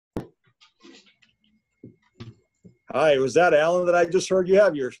Hi, was that Alan that I just heard? You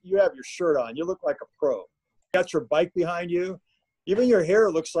have your shirt on. You look like a pro. You got your bike behind you. Even your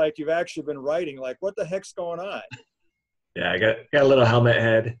hair looks like you've actually been writing. Like, what the heck's going on? Yeah, I got a little helmet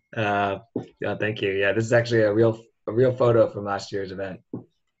head. Yeah, thank you. Yeah, this is actually a real photo from last year's event.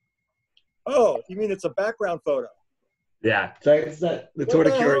 Oh, you mean it's a background photo? Yeah, so it's the What Tour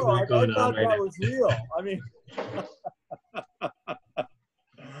de the Cure is hell? not I going on thought right that now. was real. I mean,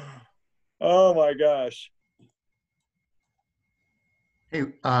 oh my gosh. Hey,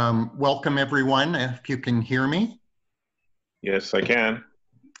 welcome everyone. If you can hear me. Yes, I can.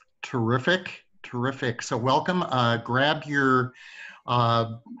 Terrific, terrific. So welcome. Grab your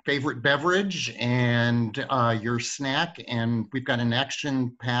favorite beverage and your snack, and we've got an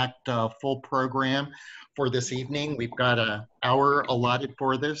action-packed full program for this evening. We've got an hour allotted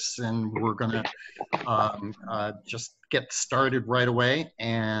for this, and we're going to just get started right away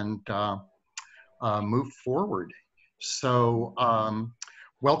and move forward. So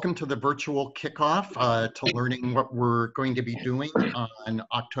welcome to the virtual kickoff to learning what we're going to be doing on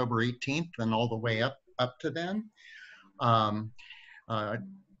October 18th and all the way up to then.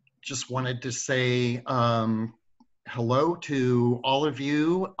 Just wanted to say hello to all of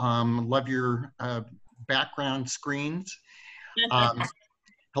you. Love your background screens.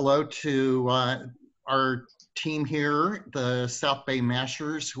 Hello to our team here, the South Bay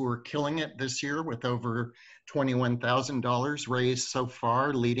Mashers, who are killing it this year with over $21,000 raised so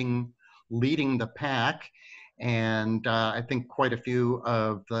far, leading the pack. And I think quite a few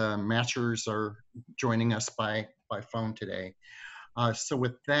of the Mashers are joining us by phone today. So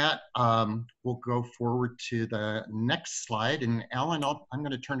with that, we'll go forward to the next slide. And Alan, I'm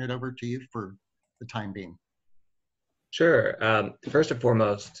going to turn it over to you for the time being. Sure. First and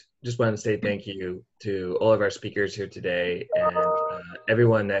foremost, just want to say thank you to all of our speakers here today and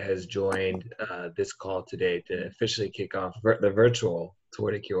everyone that has joined this call today to officially kick off the virtual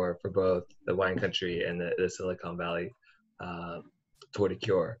Tour de Cure for both the wine country and the Silicon Valley Tour de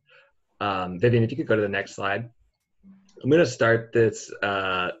Cure. Vivian, if you could go to the next slide. I'm going to start this,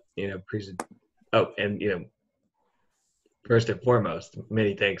 first and foremost,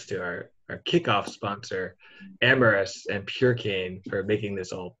 many thanks to our kickoff sponsor, Amyris and Purecane, for making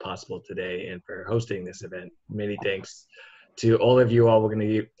this all possible today and for hosting this event. Many thanks to all of you all. We're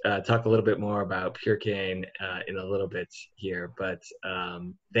going to talk a little bit more about Purecane in a little bit here, but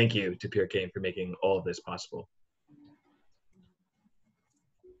thank you to Purecane for making all of this possible.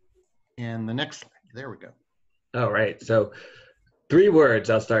 And the next slide, there we go. All right, so 3 words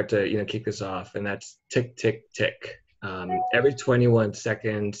I'll start to kick this off, and that's tick, tick, tick. Every 21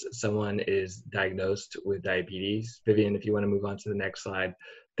 seconds, someone is diagnosed with diabetes. Vivian, if you want to move on to the next slide,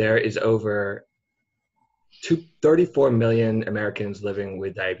 there is over 34 million Americans living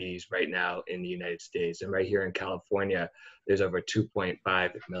with diabetes right now in the United States. And right here in California, there's over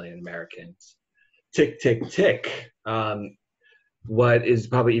 2.5 million Americans. Tick, tick, tick. What is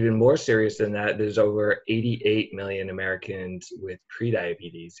probably even more serious than that, there's over 88 million Americans with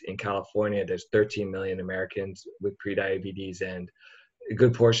prediabetes. In California, there's 13 million Americans with prediabetes, and a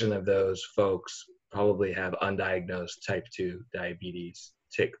good portion of those folks probably have undiagnosed type 2 diabetes.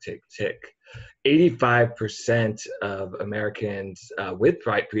 Tick, tick, tick. 85% of Americans with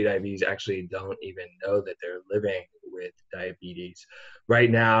prediabetes actually don't even know that they're living with diabetes. Right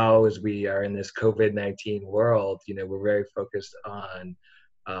now, as we are in this COVID-19 world, we're very focused on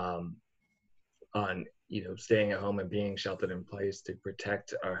staying at home and being sheltered in place to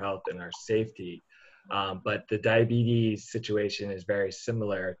protect our health and our safety. But the diabetes situation is very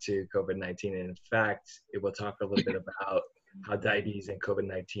similar to COVID-19. And in fact, we'll talk a little bit about how diabetes and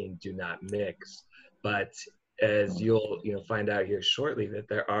COVID-19 do not mix. But as you'll find out here shortly, that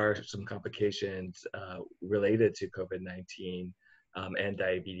there are some complications related to COVID-19 and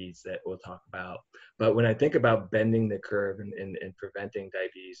diabetes that we'll talk about. But when I think about bending the curve and preventing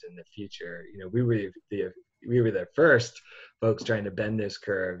diabetes in the future, we were the first folks trying to bend this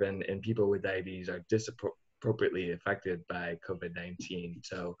curve, and people with diabetes are disproportionately affected by COVID-19.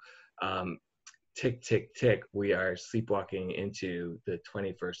 So tick, tick, tick, we are sleepwalking into the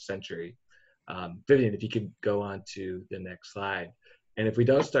 21st century. Vivian, if you could go on to the next slide. And if we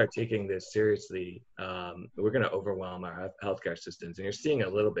don't start taking this seriously, we're going to overwhelm our healthcare systems. And you're seeing a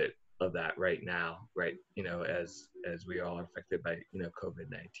little bit of that right now, right? As we all are affected by,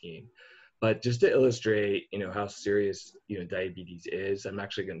 COVID-19. But just to illustrate, how serious, diabetes is, I'm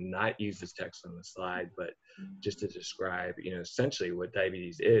actually going to not use this text on the slide, but just to describe, essentially what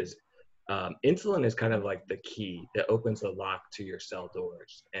diabetes is. Insulin is kind of like the key that opens the lock to your cell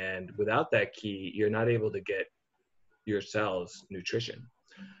doors. And without that key, you're not able to get your cells nutrition.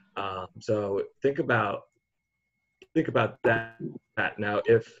 So think about think about that. Now,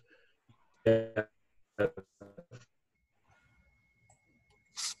 if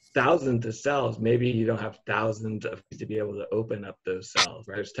thousands of cells, maybe you don't have thousands of to be able to open up those cells,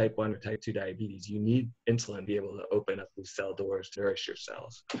 right? There's type 1 or type 2 diabetes. You need insulin to be able to open up these cell doors to nourish your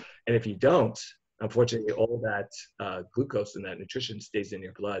cells. And if you don't, unfortunately, all that glucose and that nutrition stays in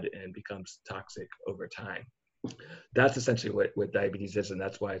your blood and becomes toxic over time. That's essentially what diabetes is, and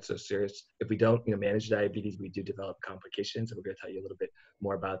that's why it's so serious. If we don't manage diabetes, we do develop complications, and we're going to tell you a little bit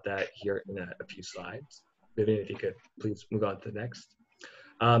more about that here in a few slides. Vivian, if you could please move on to the next.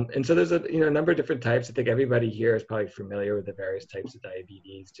 And so there's a number of different types. I think everybody here is probably familiar with the various types of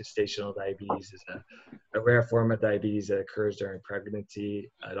diabetes. Gestational diabetes is a rare form of diabetes that occurs during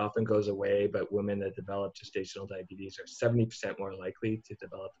pregnancy. It often goes away, but women that develop gestational diabetes are 70% more likely to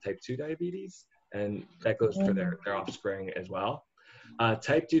develop type 2 diabetes, and that goes for their offspring as well.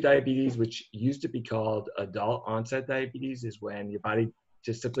 Type 2 diabetes, which used to be called adult onset diabetes, is when your body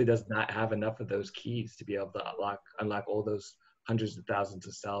just simply does not have enough of those keys to be able to unlock all those hundreds of thousands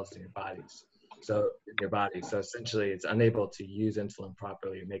of cells in your body. So essentially it's unable to use insulin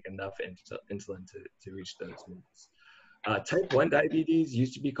properly and make enough insulin to reach those needs. Type 1 diabetes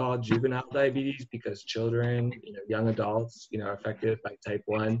used to be called juvenile diabetes because children, young adults, are affected by type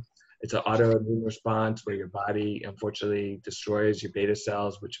 1. It's an autoimmune response where your body unfortunately destroys your beta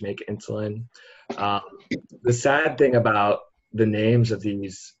cells, which make insulin. The sad thing about the names of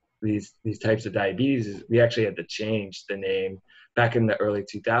these types of diabetes is we actually had to change the name back in the early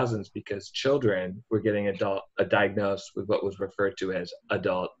 2000s because children were getting diagnosed with what was referred to as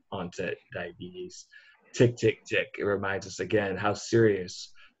adult onset diabetes. Tick, tick, tick. It reminds us again how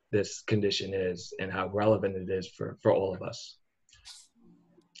serious this condition is and how relevant it is for all of us.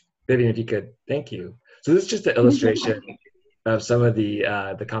 Vivian, if you could, thank you. So this is just an illustration of some of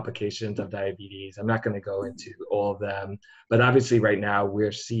the complications of diabetes. I'm not going to go into all of them, but obviously right now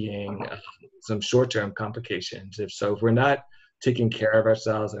we're seeing some short-term complications. If we're not taking care of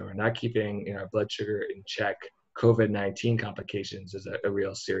ourselves and we're not keeping our blood sugar in check, COVID-19 complications is a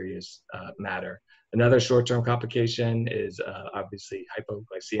real serious matter. Another short-term complication is obviously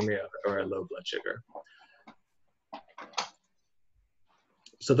hypoglycemia or a low blood sugar.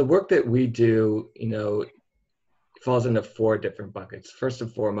 So the work that we do, falls into 4 different buckets. First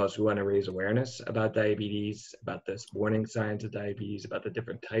and foremost, we want to raise awareness about diabetes, about the warning signs of diabetes, about the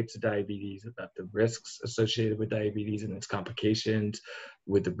different types of diabetes, about the risks associated with diabetes and its complications,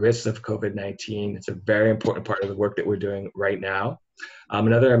 with the risks of COVID-19. It's a very important part of the work that we're doing right now.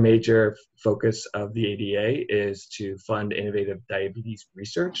 Another major focus of the ADA is to fund innovative diabetes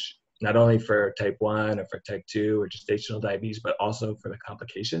research, not only for type 1 or for type 2 or gestational diabetes, but also for the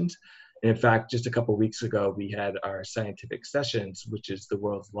complications. And in fact, just a couple of weeks ago, we had our scientific sessions, which is the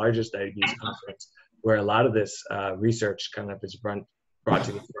world's largest diabetes conference, where a lot of this research kind of is brought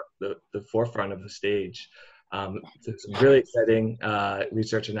to the forefront of the stage. So some really exciting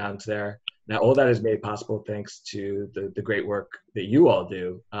research announced there. Now, all that is made possible thanks to the great work that you all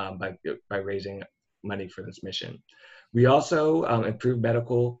do by raising money for this mission. We also improve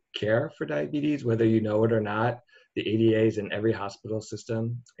medical care for diabetes, whether you know it or not. The ADA is in every hospital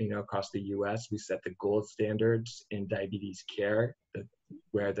system, across the U.S. We set the gold standards in diabetes care,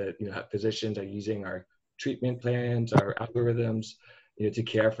 where the physicians are using our treatment plans, our algorithms, to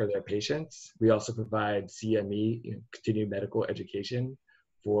care for their patients. We also provide CME, continued medical education,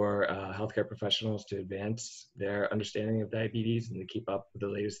 for healthcare professionals to advance their understanding of diabetes and to keep up with the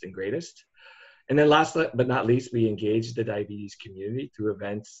latest and greatest. And then last but not least, we engage the diabetes community through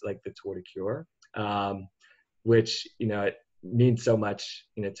events like the Tour de Cure, which it means so much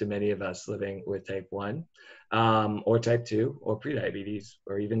to many of us living with type 1 or type 2 or prediabetes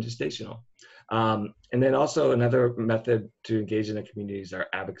or even gestational. And then also another method to engage in the community is our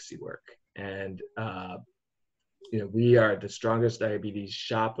advocacy work. And we are the strongest diabetes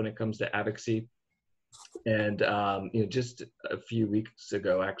shop when it comes to advocacy. And just a few weeks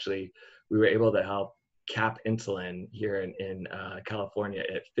ago, actually, we were able to help cap insulin here in California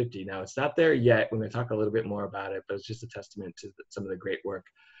at 50. Now, it's not there yet. We're going to talk a little bit more about it, but it's just a testament to some of the great work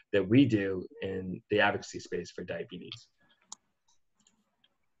that we do in the advocacy space for diabetes.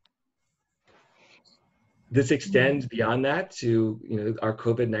 This extends beyond that to our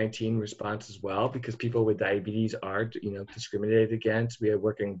COVID-19 response as well, because people with diabetes are discriminated against. We are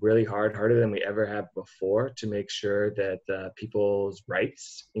working really harder than we ever have before, to make sure that people's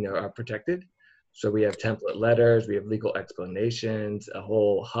rights are protected. So we have template letters, we have legal explanations, a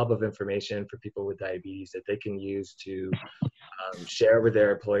whole hub of information for people with diabetes that they can use to share with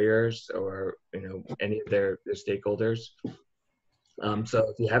their employers or any of their stakeholders. So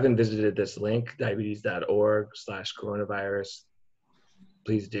if you haven't visited this link, diabetes.org/coronavirus,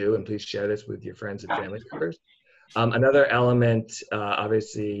 please do, and please share this with your friends and family members. Another element,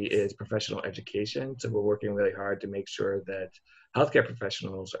 obviously, is professional education. So we're working really hard to make sure that healthcare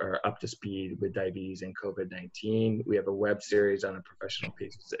professionals are up to speed with diabetes and COVID-19. We have a web series on a professional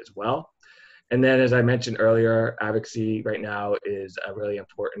pieces as well. And then, as I mentioned earlier, advocacy right now is really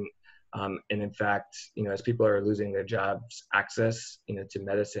important. And in fact, as people are losing their jobs, access, to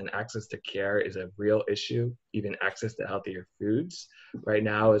medicine, access to care is a real issue. Even access to healthier foods. Right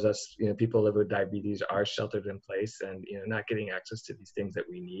now, as us, people live with diabetes are sheltered in place and, not getting access to these things that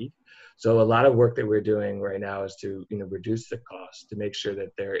we need. So a lot of work that we're doing right now is to, reduce the cost to make sure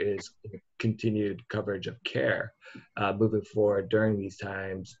that there is continued coverage of care moving forward during these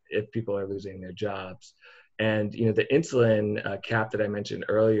times if people are losing their jobs. And the insulin cap that I mentioned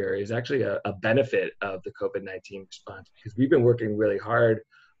earlier is actually a benefit of the COVID-19 response, because we've been working really hard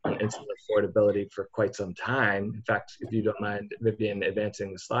on insulin affordability for quite some time. In fact, if you don't mind, Vivian,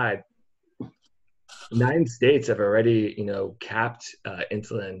 advancing the slide, 9 states have already capped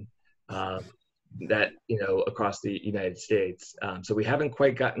insulin that across the United States. So we haven't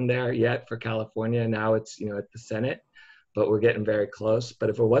quite gotten there yet for California. Now it's at the Senate, but we're getting very close. But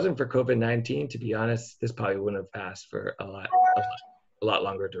if it wasn't for COVID-19, to be honest, this probably wouldn't have passed for a lot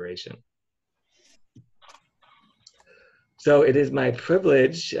longer duration. So it is my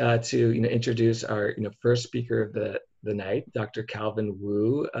privilege to introduce our first speaker of the night, Dr. Calvin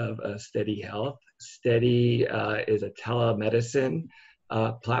Wu of Shetty Health. Shetty is a telemedicine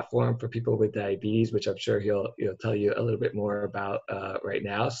platform for people with diabetes, which I'm sure he'll tell you a little bit more about right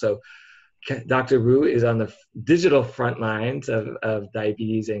now. So Dr. Wu is on the digital front lines of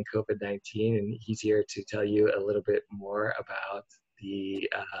diabetes and COVID-19, and he's here to tell you a little bit more about the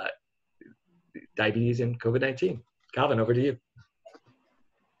diabetes and COVID-19. Calvin, over to you.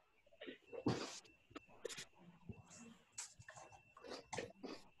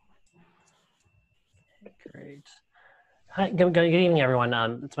 Great. Hi, good evening, everyone.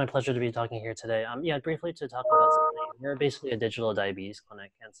 It's my pleasure to be talking here today. Yeah, briefly to talk about something. We're basically a digital diabetes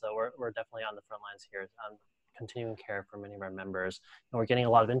clinic, and so we're definitely on the front lines here, continuing care for many of our members. And we're getting a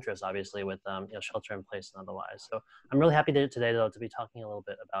lot of interest, obviously, with shelter in place and otherwise. So I'm really happy today, though, to be talking a little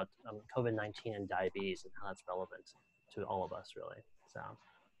bit about COVID-19 and diabetes and how that's relevant to all of us, really. So.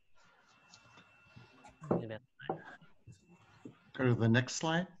 Go to the next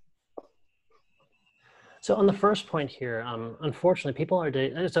slide. So on the first point here, unfortunately, people with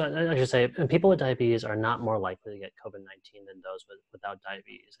diabetes are not more likely to get COVID-19 than those without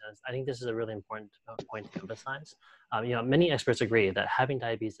diabetes. And I think this is a really important point to emphasize. Many experts agree that having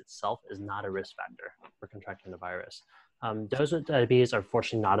diabetes itself is not a risk factor for contracting the virus. Those with diabetes are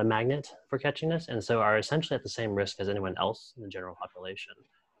fortunately not a magnet for catching this, and so are essentially at the same risk as anyone else in the general population.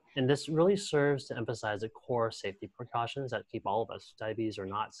 And this really serves to emphasize the core safety precautions that keep all of us, diabetes or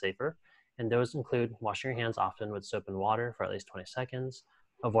not, safer. And those include washing your hands often with soap and water for at least 20 seconds,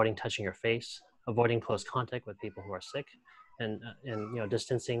 avoiding touching your face, avoiding close contact with people who are sick, and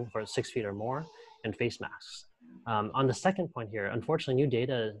distancing for 6 feet or more, and face masks. On the second point here, unfortunately, new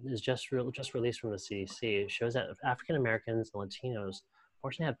data is just released from the CDC. It shows that African Americans and Latinos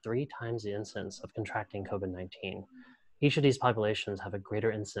fortunately have 3 times the incidence of contracting COVID-19. Each of these populations have a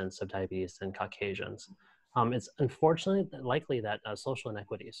greater incidence of diabetes than Caucasians. It's unfortunately likely that social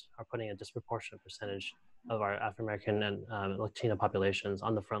inequities are putting a disproportionate percentage of our African American and Latino populations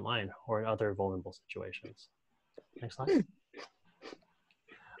on the front line or in other vulnerable situations. Next slide.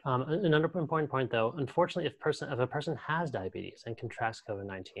 Another important point, though, unfortunately, if a person has diabetes and contracts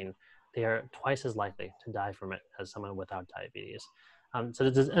COVID-19, they are twice as likely to die from it as someone without diabetes. So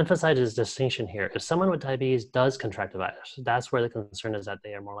to emphasize this distinction here, if someone with diabetes does contract the virus, that's where the concern is that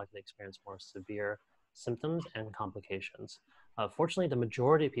they are more likely to experience more severe symptoms and complications. Fortunately, the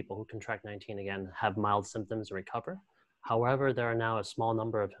majority of people who contract 19 again have mild symptoms and recover. However, there are now a small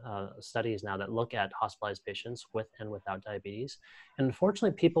number of studies now that look at hospitalized patients with and without diabetes. And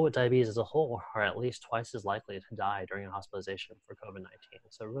unfortunately, people with diabetes as a whole are at least twice as likely to die during a hospitalization for COVID-19.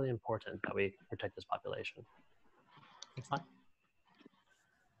 So really important that we protect this population. Next slide.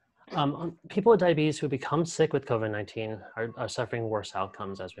 People with diabetes who become sick with COVID-19 are suffering worse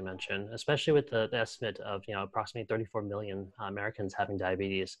outcomes, as we mentioned, especially with the estimate of approximately 34 million Americans having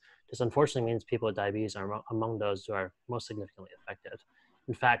diabetes. This unfortunately means people with diabetes are among those who are most significantly affected.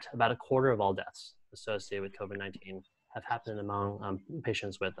 In fact, about a quarter of all deaths associated with COVID-19 have happened among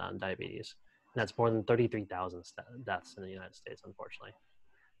patients with diabetes. And that's more than 33,000 deaths in the United States, unfortunately.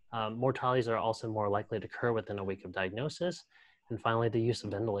 Mortalities are also more likely to occur within a week of diagnosis. And finally, the use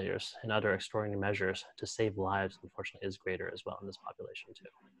of ventilators and other extraordinary measures to save lives, unfortunately, is greater as well in this population too.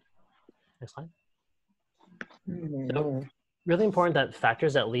 Next slide. So really important that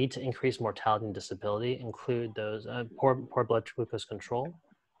factors that lead to increased mortality and disability include those poor blood glucose control,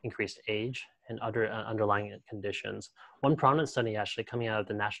 increased age, and other underlying conditions. One prominent study actually coming out of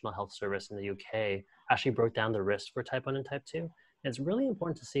the National Health Service in the UK actually broke down the risk for type 1 and type 2. And it's really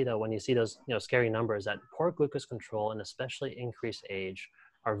important to see though, when you see those scary numbers, that poor glucose control and especially increased age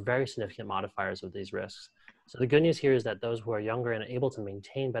are very significant modifiers of these risks. So the good news here is that those who are younger and able to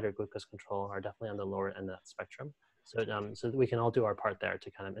maintain better glucose control are definitely on the lower end of that spectrum. So, so we can all do our part there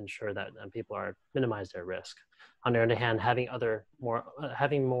to kind of ensure that people are minimize their risk. On the other hand, having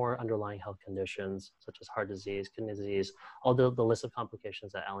more underlying health conditions such as heart disease, kidney disease, all the list of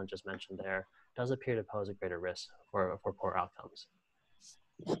complications that Alan just mentioned there does appear to pose a greater risk for poor outcomes.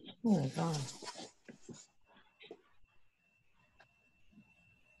 Oh my God.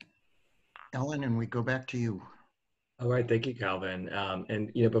 Ellen, and we go back to you. All right, thank you, Calvin.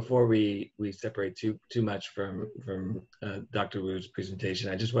 And before we separate too much from Dr. Wu's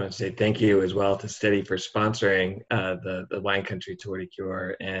presentation, I just want to say thank you as well to Shetty for sponsoring the Wine Country Tour de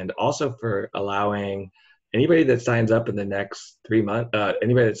Cure, and also for allowing anybody that signs up in the next 3 months,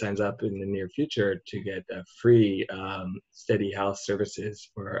 anybody that signs up in the near future, to get free Shetty Health services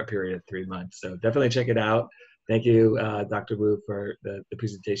for a period of 3 months. So definitely check it out. Thank you, Dr. Wu, for the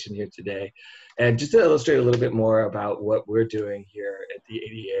presentation here today. And just to illustrate a little bit more about what we're doing here at the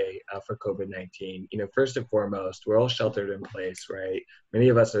ADA for COVID-19, first and foremost, we're all sheltered in place, right? Many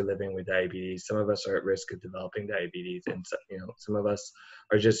of us are living with diabetes. Some of us are at risk of developing diabetes. And, some of us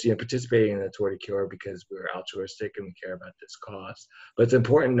are just, participating in the Tour de Cure because we're altruistic and we care about this cause. But it's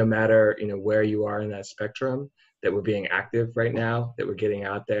important, no matter, where you are in that spectrum, that we're being active right now, that we're getting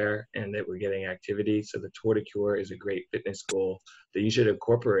out there, and that we're getting activity. So the Tour de Cure is a great fitness goal that you should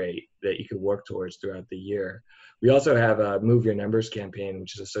incorporate, that you could work towards throughout the year. We also have a Move Your Numbers campaign,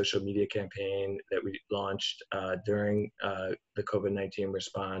 which is a social media campaign that we launched during the COVID-19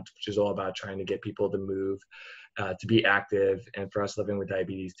 response, which is all about trying to get people to move, to be active, and for us living with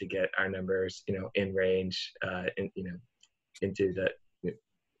diabetes to get our numbers, in range, into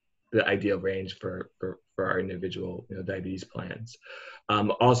the ideal range for our individual diabetes plans.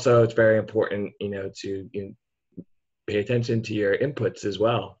 Also, it's very important to pay attention to your inputs as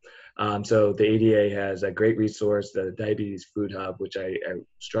well. So the ADA has a great resource, the Diabetes Food Hub, which I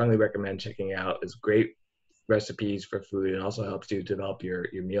strongly recommend checking out. It's great recipes for food and also helps you develop your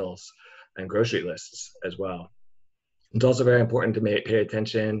meals and grocery lists as well. It's also very important to pay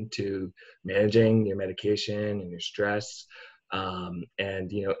attention to managing your medication and your stress. And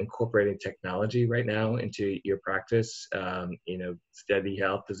incorporating technology right now into your practice. Shetty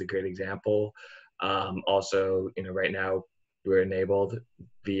Health is a great example. Also, right now we're enabled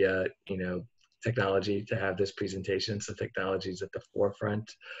via technology to have this presentation, so technology is at the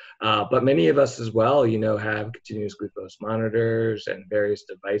forefront. But many of us as well, have continuous glucose monitors and various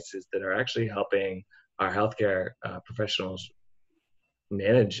devices that are actually helping our healthcare professionals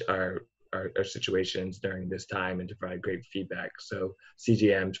manage our situations during this time and to provide great feedback. So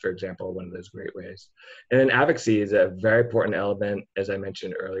CGMs, for example, are one of those great ways. And then advocacy is a very important element. As I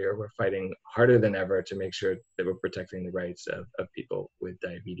mentioned earlier, we're fighting harder than ever to make sure that we're protecting the rights of people with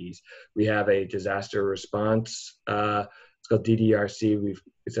diabetes. We have a disaster response. It's called DDRC. We've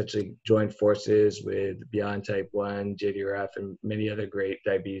essentially joined forces with Beyond Type 1, JDRF, and many other great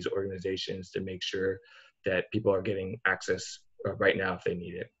diabetes organizations to make sure that people are getting access right now if they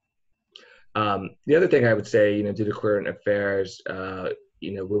need it. The other thing I would say, due to current affairs,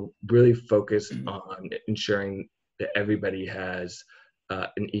 we're really focused on ensuring that everybody has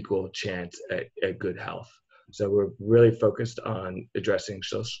an equal chance at good health. So we're really focused on addressing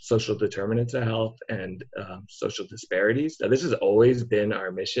social determinants of health and social disparities. Now, this has always been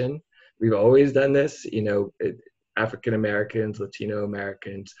our mission. We've always done this, African Americans, Latino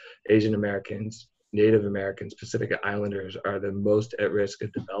Americans, Asian Americans, Native Americans, Pacific Islanders are the most at risk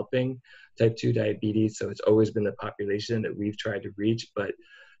of developing type 2 diabetes. So it's always been the population that we've tried to reach. But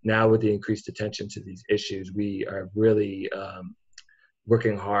now with the increased attention to these issues, we are really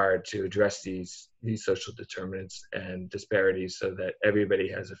working hard to address these social determinants and disparities so that everybody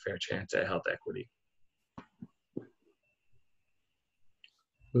has a fair chance at health equity.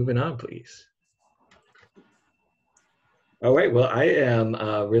 Moving on, please. All right. Well, I am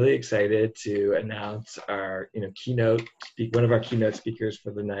really excited to announce our, keynote one of our keynote speakers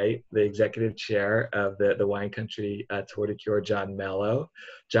for the night, the executive chair of the Wine Country Tour de Cure, John Melo.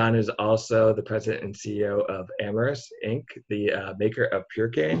 John is also the president and CEO of Amyris Inc., the maker of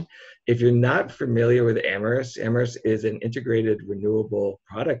Purecane. If you're not familiar with Amyris, Amyris is an integrated renewable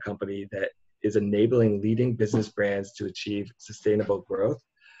product company that is enabling leading business brands to achieve sustainable growth.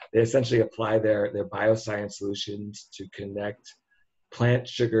 They essentially apply their bioscience solutions to connect plant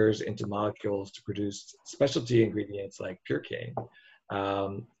sugars into molecules to produce specialty ingredients like Purecane.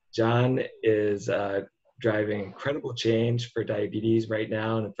 John is driving incredible change for diabetes right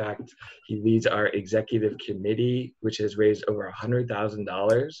now. And in fact, he leads our executive committee, which has raised over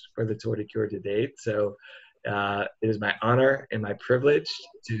 $100,000 for the Tour de Cure to date. So it is my honor and my privilege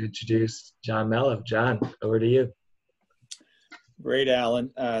to introduce John Melo. John, over to you. Great,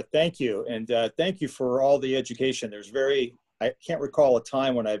 Alan. Thank you. And thank you for all the education. I can't recall a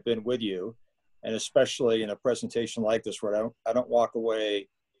time when I've been with you, and especially in a presentation like this where I don't walk away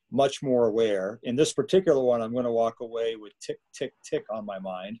much more aware. In this particular one, I'm going to walk away with tick, tick, tick on my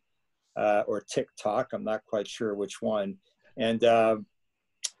mind, or tick tock. I'm not quite sure which one. And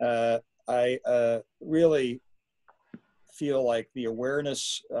I really feel like the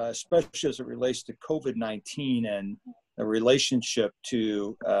awareness, especially as it relates to COVID-19 and the relationship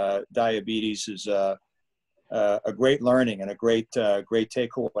to diabetes, is a great learning and a great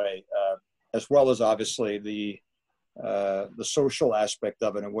takeaway, as well as obviously the social aspect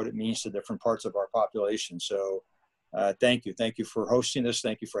of it and what it means to different parts of our population. So thank you for hosting this.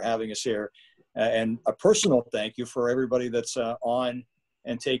 Thank you for having us here, and a personal thank you for everybody that's on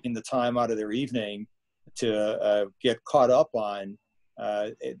and taking the time out of their evening to get caught up on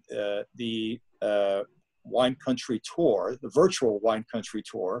the Wine Country Tour, the virtual Wine Country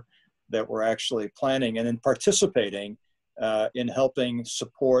Tour that we're actually planning and in participating in helping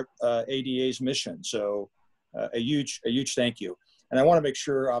support ADA's mission. So a huge thank you. And I want to make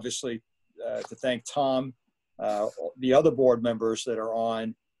sure, obviously, to thank Tom, the other board members that are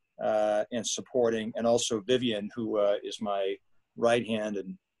on and supporting, and also Vivian, who is my right hand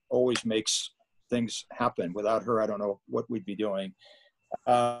and always makes things happen. Without her, I don't know what we'd be doing.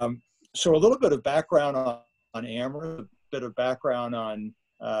 So a little bit of background on Amyris, a bit of background on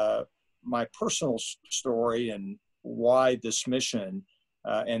my personal story and why this mission,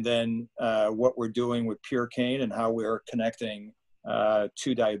 and then what we're doing with Purecane and how we're connecting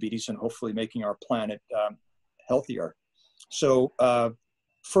to diabetes and hopefully making our planet healthier. So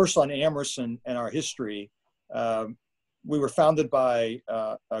first on Amyris and our history, we were founded by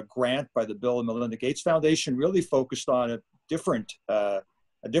a grant by the Bill and Melinda Gates Foundation, really focused on a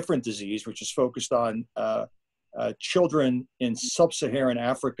different disease, which is focused on children in sub-Saharan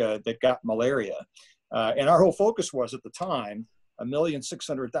Africa that got malaria. And our whole focus was, at the time,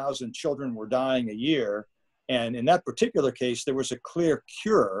 1,600,000 children were dying a year. And in that particular case, there was a clear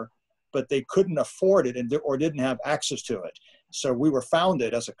cure, but they couldn't afford it or didn't have access to it. So we were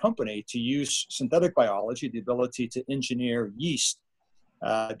founded as a company to use synthetic biology, the ability to engineer yeast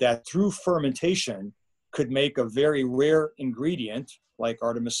that through fermentation could make a very rare ingredient like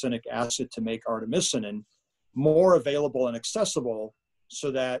artemisinic acid to make artemisinin more available and accessible so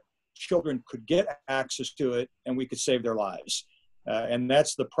that children could get access to it and we could save their lives. And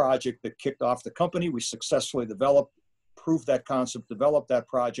that's the project that kicked off the company. We successfully proved that concept, developed that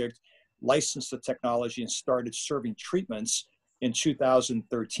project, licensed the technology, and started serving treatments in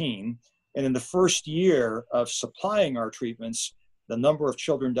 2013. And in the first year of supplying our treatments, the number of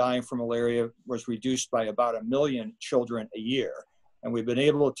children dying from malaria was reduced by about 1 million children a year. And we've been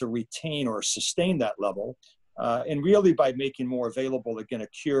able to retain or sustain that level, and really by making more available, again, a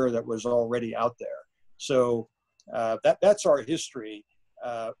cure that was already out there. So that's our history.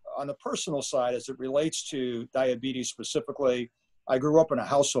 On the personal side, as it relates to diabetes specifically, I grew up in a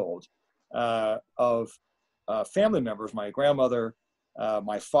household of family members, my grandmother,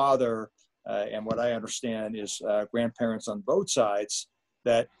 my father, and what I understand is grandparents on both sides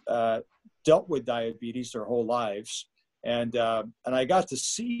that dealt with diabetes their whole lives. And I got to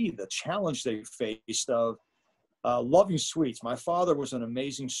see the challenge they faced of loving sweets. My father was an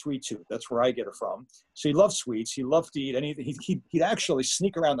amazing sweet tooth. That's where I get it from. So he loved sweets. He loved to eat anything. He'd actually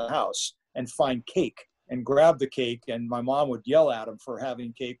sneak around the house and find cake and grab the cake. And my mom would yell at him for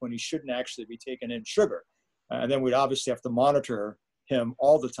having cake when he shouldn't actually be taking in sugar. And then we'd obviously have to monitor him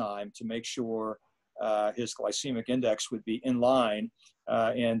all the time to make sure his glycemic index would be in line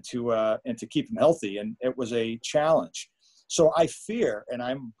and to keep him healthy. And it was a challenge. So I fear, and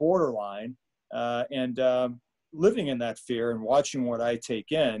I'm borderline, and living in that fear and watching what I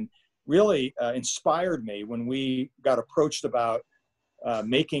take in, really inspired me when we got approached about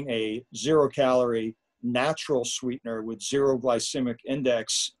making a 0-calorie natural sweetener with 0 glycemic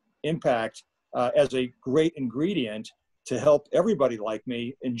index impact as a great ingredient to help everybody like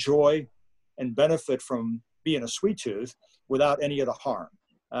me enjoy and benefit from being a sweet tooth without any of the harm.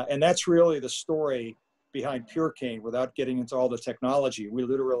 And that's really the story behind Pure Cane. Without getting into all the technology, we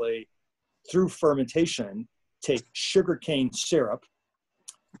literally, through fermentation, take sugarcane syrup,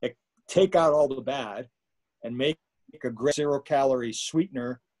 take out all the bad, and make a great 0-calorie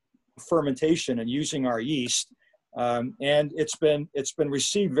sweetener fermentation and using our yeast. And it's been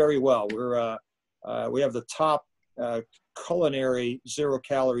received very well. We have the top culinary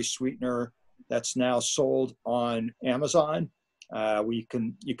 0-calorie sweetener that's now sold on Amazon. You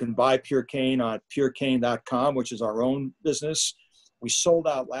can buy Pure Cane on purecane.com, which is our own business. We sold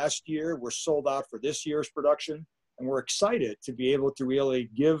out last year. We're sold out for this year's production, and we're excited to be able to really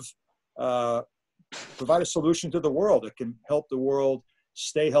provide a solution to the world that can help the world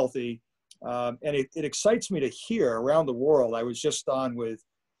stay healthy. And it excites me to hear around the world. I was just on with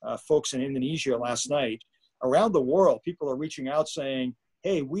folks in Indonesia last night. Around the world, people are reaching out saying,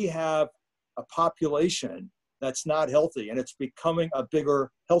 hey, we have a population that's not healthy, and it's becoming a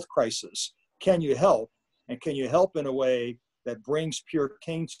bigger health crisis. Can you help? And can you help in a way that brings Pure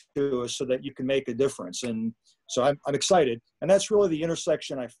Cane to us so that you can make a difference? And so I'm excited. And that's really the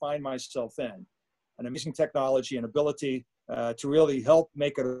intersection I find myself in. An amazing technology and ability to really help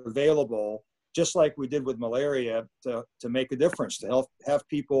make it available, just like we did with malaria, to make a difference, to help have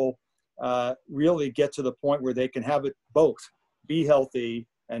people really get to the point where they can have it both, be healthy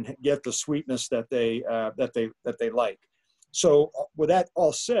and get the sweetness that they like. So with that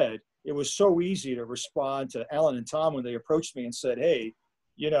all said, it was so easy to respond to Alan and Tom when they approached me and said, hey,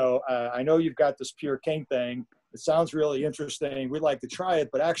 I know you've got this Pure Cane thing. It sounds really interesting. We'd like to try it,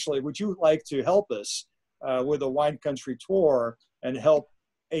 but actually, would you like to help us with a wine country tour and help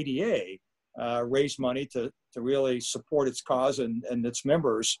ADA raise money to really support its cause and its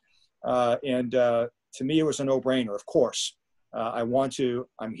members? And to me, it was a no-brainer. Of course,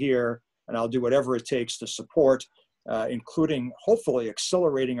 I'm here, and I'll do whatever it takes to support, including hopefully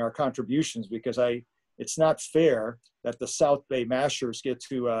accelerating our contributions, because it's not fair that the South Bay Mashers get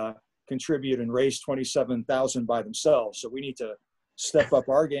to contribute and raise $27,000 by themselves. So we need to step up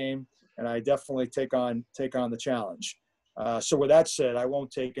our game, and I definitely take on the challenge. So with that said, I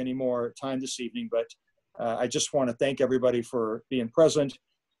won't take any more time this evening, but I just want to thank everybody for being present,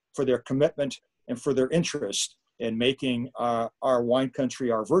 for their commitment, and for their interest in making our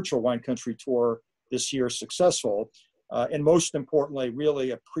virtual wine country tour this year successful. And most importantly,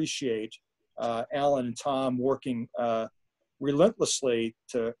 really appreciate Alan and Tom working relentlessly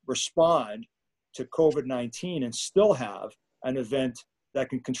to respond to COVID-19 and still have an event that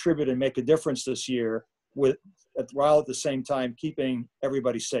can contribute and make a difference this year, while at the same time keeping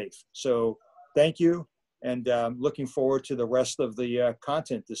everybody safe. So thank you, and looking forward to the rest of the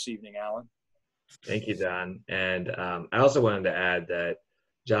content this evening, Alan. Thank you, John. And I also wanted to add that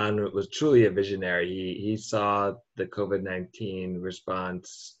John was truly a visionary. He saw the COVID-19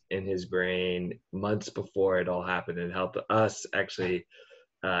 response in his brain months before it all happened, and helped us actually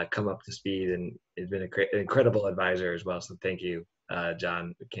come up to speed, and has been an incredible advisor as well. So thank you,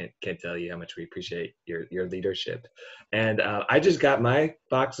 John. We can't tell you how much we appreciate your leadership. And I just got my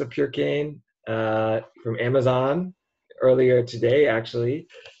box of Pure Cane from Amazon earlier today, actually.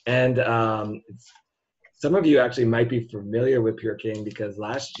 And some of you actually might be familiar with Pure Cane, because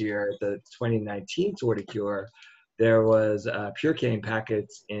last year, the 2019 Tour de Cure, there was Pure Cane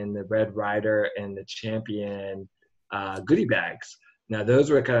packets in the Red Rider and the Champion goodie bags. Now, those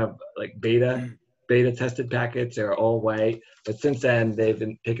were kind of like beta tested packets. They're all white, but since then they've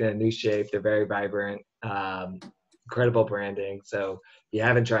been taking a new shape. They're very vibrant, incredible branding. So if you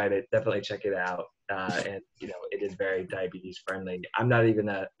haven't tried it, definitely check it out. And it is very diabetes friendly. I'm not even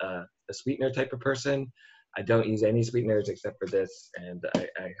a sweetener type of person. I don't use any sweeteners except for this, and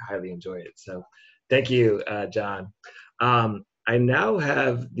I highly enjoy it. So thank you, John. I now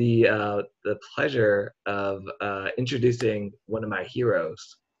have the pleasure of introducing one of my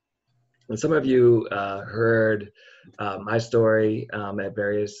heroes. And some of you heard my story at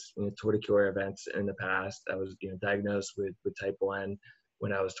various Tour de Cure events in the past. I was diagnosed with type 1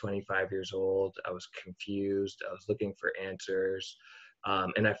 when I was 25 years old. I was confused. I was looking for answers.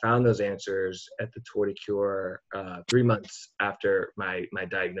 And I found those answers at the Tour de Cure 3 months after my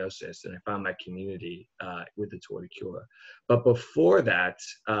diagnosis, and I found my community with the Tour de Cure. But before that,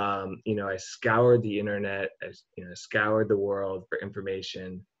 I scoured the internet, I scoured the world for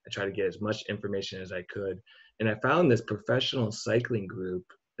information. I tried to get as much information as I could, and I found this professional cycling group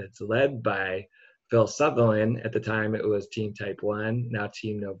that's led by Phil Sutherland. At the time, it was Team Type 1, now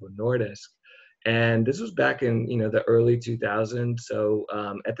Team Novo Nordisk. And this was back in, the early 2000s. So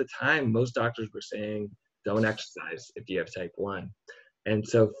at the time, most doctors were saying, don't exercise if you have type 1. And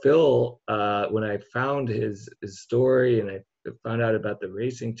so Phil, when I found his story and I found out about the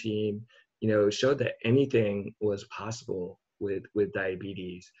racing team, showed that anything was possible with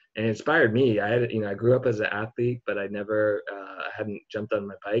diabetes, and it inspired me. I grew up as an athlete, but I never hadn't jumped on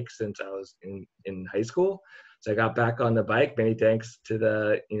my bike since I was in high school. So I got back on the bike, many thanks to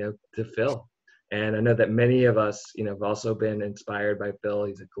to Phil. And I know that many of us, have also been inspired by Phil.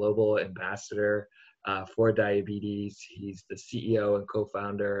 He's a global ambassador for diabetes. He's the CEO and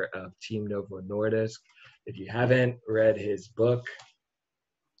co-founder of Team Novo Nordisk. If you haven't read his book,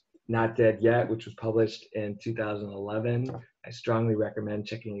 Not Dead Yet, which was published in 2011, I strongly recommend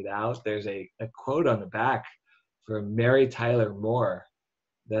checking it out. There's a quote on the back from Mary Tyler Moore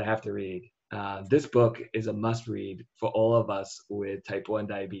that I have to read. This book is a must read for all of us with type 1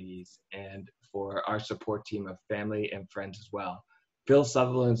 diabetes and for our support team of family and friends as well. Phil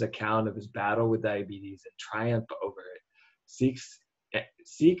Sutherland's account of his battle with diabetes and triumph over it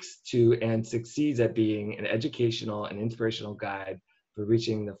seeks to and succeeds at being an educational and inspirational guide for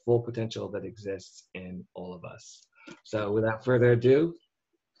reaching the full potential that exists in all of us. So without further ado,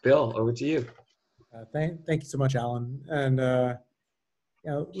 Phil, over to you. Thank you so much, Alan. And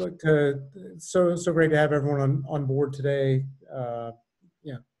look, so great to have everyone on board today.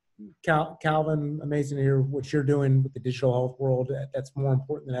 Calvin, amazing to hear what you're doing with the digital health world. That's more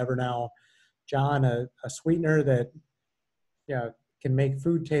important than ever now. John, a sweetener that can make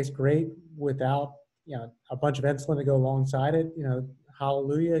food taste great without a bunch of insulin to go alongside it.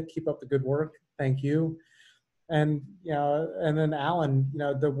 Hallelujah, keep up the good work. Thank you. And and then Alan,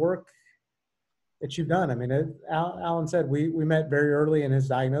 the work that you've done. I mean, Alan said we met very early in his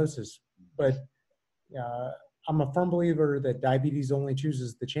diagnosis, but I'm a firm believer that diabetes only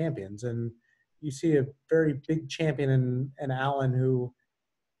chooses the champions, and you see a very big champion in Alan who,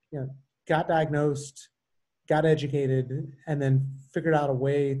 got diagnosed, got educated, and then figured out a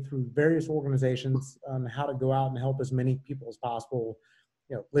way through various organizations on how to go out and help as many people as possible,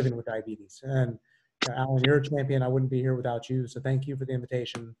 living with diabetes. And Alan, you're a champion. I wouldn't be here without you. So thank you for the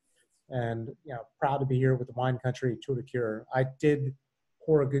invitation. And proud to be here with the Wine Country Tour de Cure. I did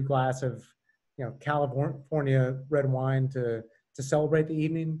pour a good glass of California red wine to celebrate the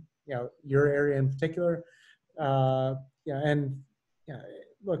evening. Your area in particular.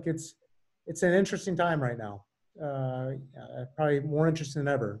 Look, it's an interesting time right now. Probably more interesting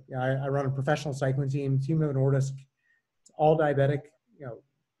than ever. I run a professional cycling team, Team Novo Nordisk. It's all diabetic.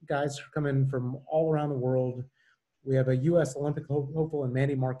 Guys come in from all around the world. We have a U.S. Olympic hopeful in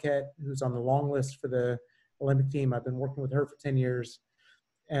Mandy Marquette, who's on the long list for the Olympic team. I've been working with her for 10 years.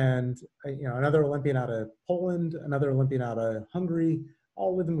 And, another Olympian out of Poland, another Olympian out of Hungary,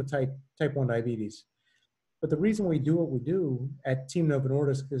 all living with type 1 diabetes. But the reason we do what we do at Team Novo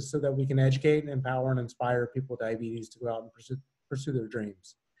Nordisk is so that we can educate and empower and inspire people with diabetes to go out and pursue their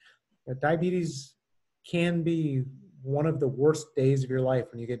dreams. Diabetes can be one of the worst days of your life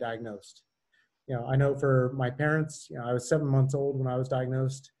when you get diagnosed. I know for my parents, I was 7 months old when I was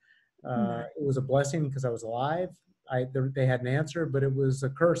diagnosed. It was a blessing because I was alive. They had an answer, but it was a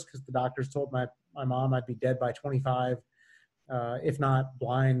curse because the doctors told my mom I'd be dead by 25, if not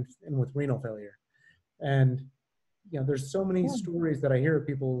blind and with renal failure. And, there's so many stories that I hear of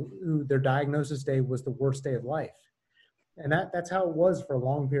people who their diagnosis day was the worst day of life. And that's how it was for a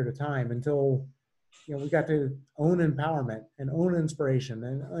long period of time until, we got to own empowerment and own inspiration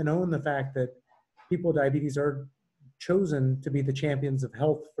and own the fact that people with diabetes are chosen to be the champions of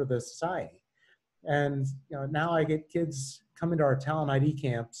health for the society. And now I get kids coming to our talent ID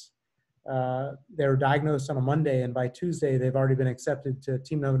camps. They're diagnosed on a Monday, and by Tuesday they've already been accepted to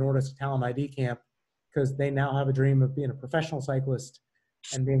Team Novo Nordisk talent ID camp because they now have a dream of being a professional cyclist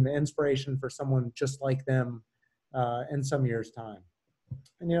and being the inspiration for someone just like them in some years' time.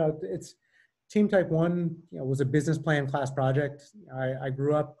 And it's Team Type 1. Was a business plan class project. I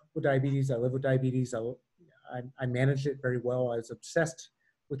grew up with diabetes. I live with diabetes. I managed it very well. I was obsessed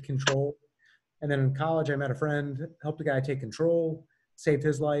with control. And then in college, I met a friend, helped a guy take control, saved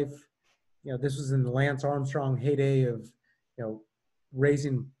his life. This was in the Lance Armstrong heyday of,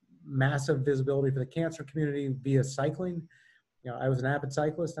 raising massive visibility for the cancer community via cycling. I was an avid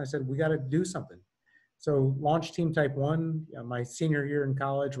cyclist, and I said, we got to do something. So launched Team Type 1. My senior year in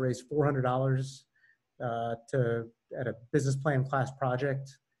college, raised $400 at a business plan class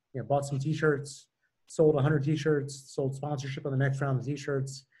project. Bought some T-shirts, sold 100 T-shirts, sold sponsorship on the next round of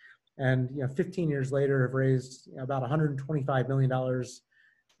T-shirts. And 15 years later, have raised about $125 million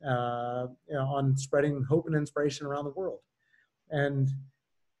on spreading hope and inspiration around the world. And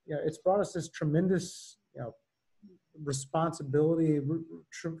it's brought us this tremendous responsibility,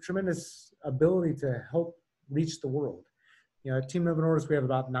 tremendous ability to help reach the world. At Team Novo Nordisk, we have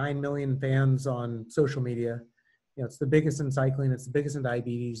about 9 million fans on social media. It's the biggest in cycling, it's the biggest in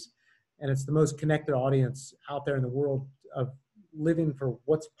diabetes, and it's the most connected audience out there in the world of living for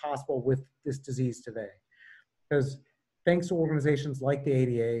what's possible with this disease today. Because thanks to organizations like the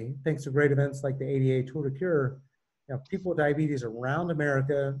ADA, thanks to great events like the ADA Tour de Cure, people with diabetes around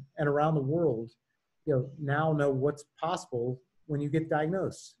America and around the world, now know what's possible when you get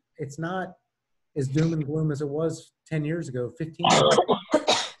diagnosed. It's not as doom and gloom as it was 10 years ago, 15 years ago.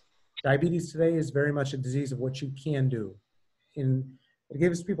 Diabetes today is very much a disease of what you can do. And it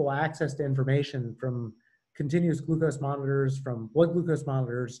gives people access to information from continuous glucose monitors, from blood glucose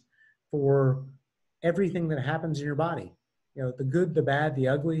monitors, for everything that happens in your body. The good, the bad, the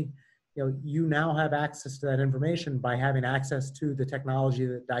ugly, you now have access to that information by having access to the technology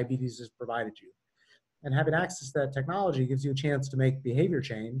that diabetes has provided you. And having access to that technology gives you a chance to make behavior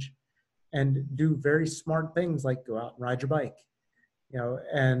change and do very smart things like go out and ride your bike.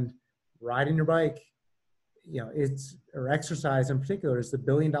 And riding your bike, or exercise in particular, is the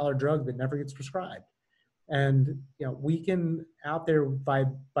billion-dollar drug that never gets prescribed. And we can out there by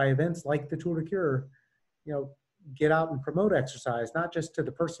events like the Tour de Cure, get out and promote exercise, not just to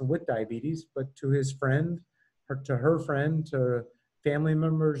the person with diabetes, but to his friend, or to her friend, to family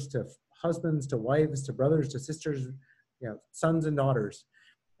members, to husbands, to wives, to brothers, to sisters, sons and daughters,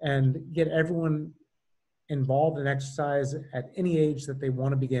 and get everyone involved in exercise at any age that they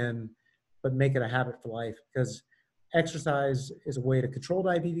want to begin, but make it a habit for life. Because exercise is a way to control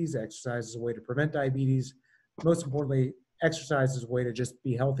diabetes. Exercise is a way to prevent diabetes. Most importantly, exercise is a way to just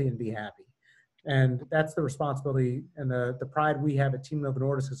be healthy and be happy. And that's the responsibility and the pride we have at Team Novo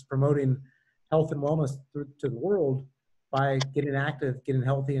Nordisk, is promoting health and wellness to the world by getting active, getting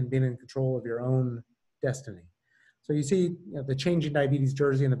healthy, and being in control of your own destiny. So you see the changing diabetes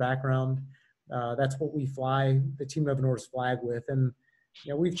jersey in the background. That's what we fly the Team Novo Nordisk flag with. And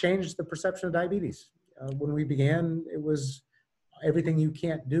we've changed the perception of diabetes. When we began, it was everything you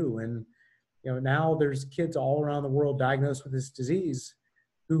can't do. And now there's kids all around the world diagnosed with this disease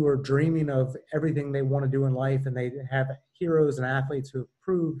who are dreaming of everything they want to do in life, and they have heroes and athletes who have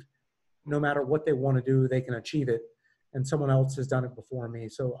proved no matter what they want to do, they can achieve it. And someone else has done it before me,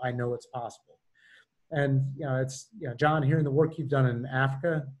 so I know it's possible. And it's John, hearing the work you've done in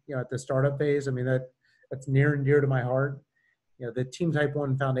Africa, at the startup phase, I mean that's near and dear to my heart. The Team Type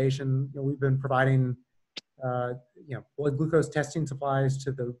 1 Foundation, we've been providing blood glucose testing supplies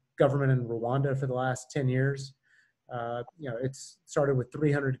to the government in Rwanda for the last 10 years. It's started with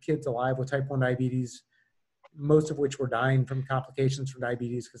 300 kids alive with type 1 diabetes, most of which were dying from complications from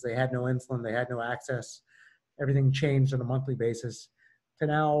diabetes because they had no insulin, they had no access. Everything changed on a monthly basis to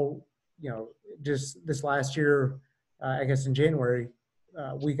now, just this last year, I guess in January,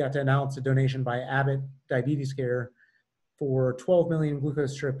 we got to announce a donation by Abbott Diabetes Care for 12 million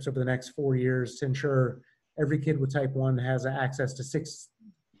glucose strips over the next 4 years to ensure every kid with type 1 has access to 6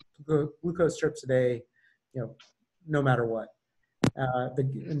 glucose strips a day, no matter what.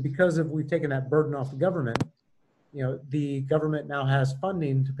 And because we've taken that burden off the government, the government now has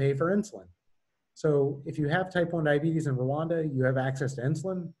funding to pay for insulin. So if you have type 1 diabetes in Rwanda, you have access to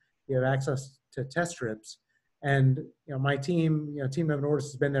insulin, you have access to test strips. And my team, Team Novo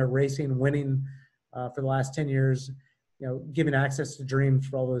Nordisk, has been there racing, winning for the last 10 years, giving access to dreams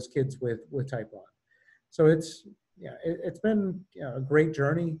for all those kids with type 1. So it's been a great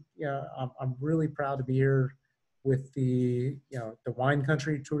journey. I'm really proud to be here with the wine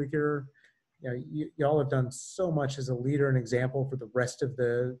country Tour de Cure. Y'all have done so much as a leader and example for the rest of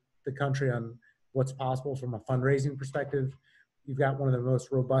the country on what's possible from a fundraising perspective. You've got one of the most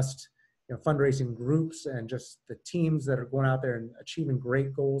robust fundraising groups and just the teams that are going out there and achieving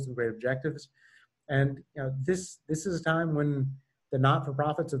great goals and great objectives. And this is a time when the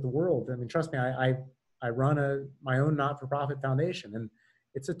not-for-profits of the world, I mean, trust me, I run my own not-for-profit foundation, and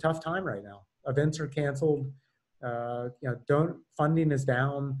it's a tough time right now. Events are canceled. Funding is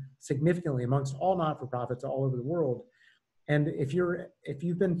down significantly amongst all not-for-profits all over the world. And if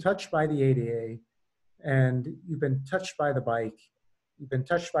you've been touched by the ADA, and you've been touched by the bike, you've been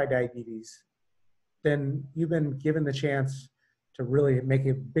touched by diabetes, then you've been given the chance to really make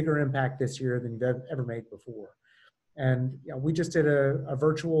a bigger impact this year than you've ever made before. And we just did a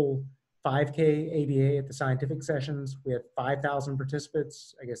virtual 5K ADA at the scientific sessions. We had 5,000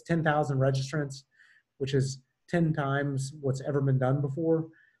 participants, I guess 10,000 registrants, which is 10 times what's ever been done before.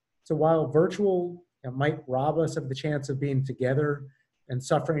 So while virtual might rob us of the chance of being together and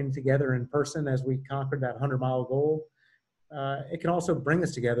suffering together in person as we conquered that 100-mile goal, it can also bring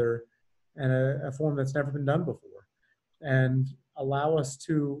us together in a form that's never been done before, and allow us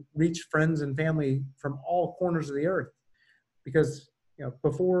to reach friends and family from all corners of the earth. Because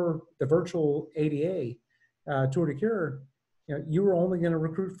before the virtual ADA Tour de Cure, you were only going to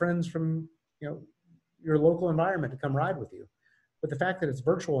recruit friends from your local environment to come ride with you. But the fact that it's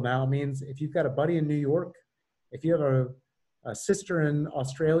virtual now means if you've got a buddy in New York, if you have a sister in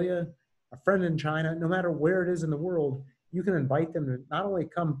Australia, a friend in China, no matter where it is in the world, you can invite them to not only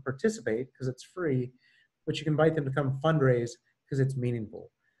come participate because it's free, but you can invite them to come fundraise because it's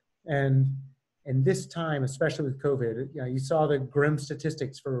meaningful. And in this time, especially with COVID, you saw the grim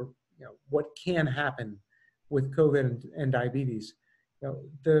statistics for what can happen with COVID and diabetes.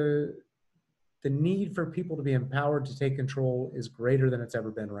 The need for people to be empowered to take control is greater than it's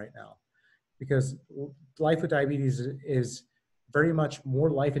ever been right now, because life with diabetes is very much more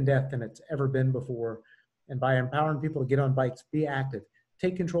life and death than it's ever been before. And by empowering people to get on bikes, be active,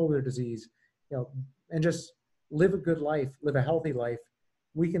 take control of their disease, and just live a good life, live a healthy life,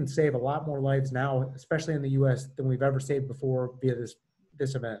 we can save a lot more lives now, especially in the US, than we've ever saved before via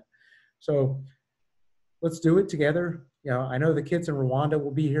this event. So let's do it together. I know the kids in Rwanda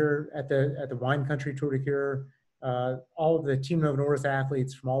will be here at the Wine Country Tour de Cure. All of the Team Novo Nordisk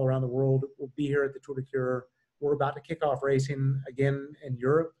athletes from all around the world will be here at the Tour de Cure. We're about to kick off racing again in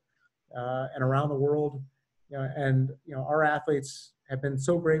Europe and around the world. Our athletes have been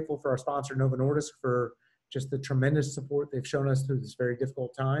so grateful for our sponsor, Novo Nordisk, for just the tremendous support they've shown us through this very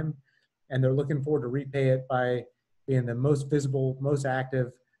difficult time. And they're looking forward to repay it by being the most visible, most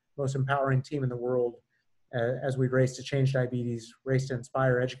active, most empowering team in the world as we race to change diabetes, race to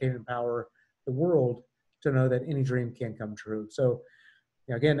inspire, educate, and empower the world to know that any dream can come true. So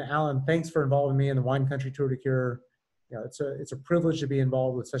again, Alan, thanks for involving me in the Wine Country Tour de Cure. It's a privilege to be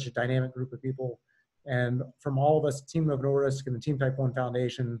involved with such a dynamic group of people. And from all of us, Team Novo Nordisk and the Team Type 1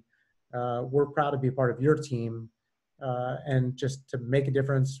 Foundation, we're proud to be a part of your team and just to make a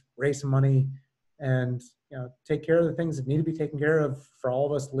difference, raise some money, and take care of the things that need to be taken care of for all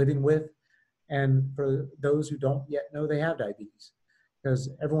of us living with, and for those who don't yet know they have diabetes, because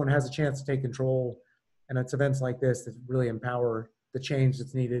everyone has a chance to take control, and it's events like this that really empower the change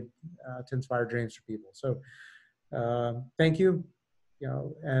that's needed to inspire dreams for people. So thank you,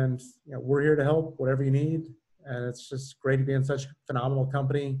 and we're here to help whatever you need, and it's just great to be in such phenomenal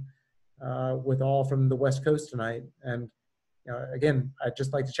company with all from the West Coast tonight. And again, I'd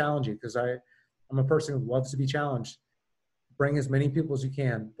just like to challenge you, because I'm a person who loves to be challenged. Bring as many people as you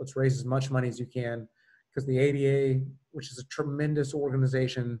can. Let's raise as much money as you can, because the ADA, which is a tremendous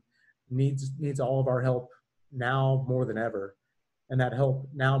organization, needs all of our help now more than ever. And that help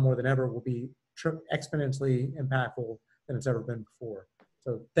now more than ever will be exponentially impactful than it's ever been before.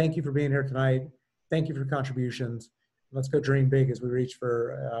 So thank you for being here tonight. Thank you for your contributions. Let's go dream big as we reach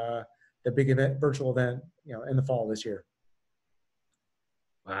for the big event, virtual event, in the fall this year.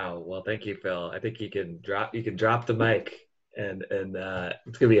 Wow. Well, thank you, Phil. I think you can drop the mic, and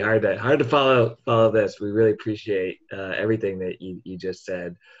it's gonna be hard to follow this. We really appreciate everything that you just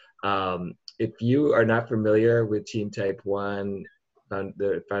said. If you are not familiar with Team Type 1,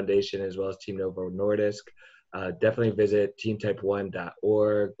 the foundation, as well as Team Novo Nordisk, definitely visit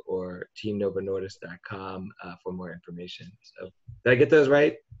teamtype1.org or teamnovonordisk.com for more information. So did I get those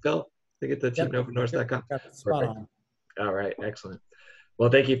right, Phil? Did I get the teamnovonordisk.com? Spot on. All right, excellent. Well,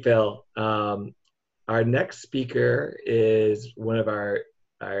 thank you, Phil. Our next speaker is one of our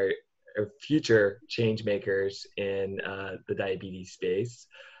future change makers in the diabetes space.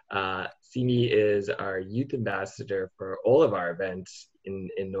 Simi is our youth ambassador for all of our events in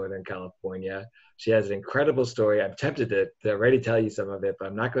Northern California. She has an incredible story. I'm tempted to already tell you some of it, but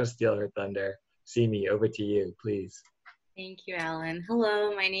I'm not going to steal her thunder. Simi, over to you, please. Thank you, Alan.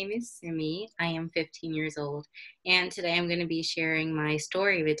 Hello, my name is Simi. I am 15 years old, and today I'm going to be sharing my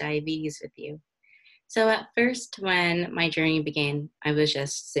story with diabetes with you. So at first, when my journey began, I was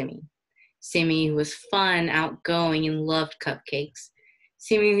just Simi. Simi who was fun, outgoing, and loved cupcakes.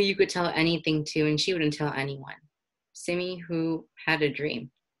 Simi who you could tell anything to and she wouldn't tell anyone. Simi who had a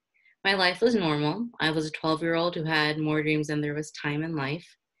dream. My life was normal. I was a 12-year-old who had more dreams than there was time in life,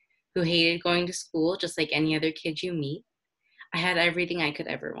 who hated going to school just like any other kid you meet. I had everything I could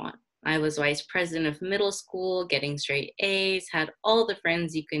ever want. I was vice president of middle school, getting straight A's, had all the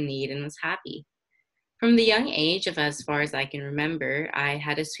friends you could need, and was happy. From the young age of as far as I can remember, I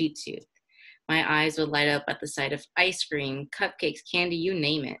had a sweet tooth. My eyes would light up at the sight of ice cream, cupcakes, candy, you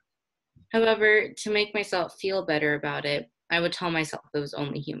name it. However, to make myself feel better about it, I would tell myself it was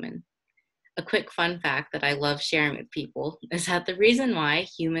only human. A quick fun fact that I love sharing with people is that the reason why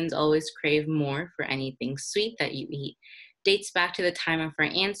humans always crave more for anything sweet that you eat dates back to the time of our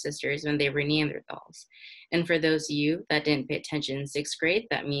ancestors when they were Neanderthals. And for those of you that didn't pay attention in 6th grade,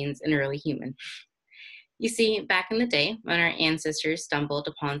 that means an early human. You see, back in the day, when our ancestors stumbled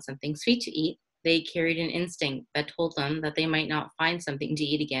upon something sweet to eat, they carried an instinct that told them that they might not find something to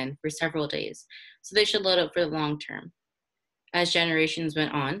eat again for several days, so they should load up for the long term. As generations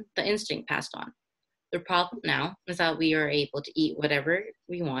went on, the instinct passed on. The problem now is that we are able to eat whatever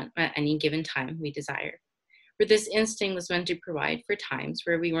we want at any given time we desire. For this instinct was meant to provide for times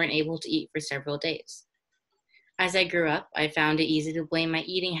where we weren't able to eat for several days. As I grew up, I found it easy to blame my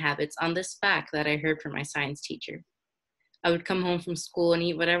eating habits on this fact that I heard from my science teacher. I would come home from school and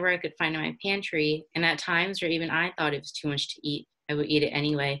eat whatever I could find in my pantry, and at times where even I thought it was too much to eat, I would eat it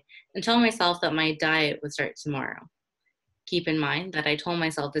anyway and tell myself that my diet would start tomorrow. Keep in mind that I told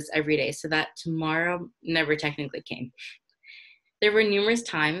myself this every day, so that tomorrow never technically came. There were numerous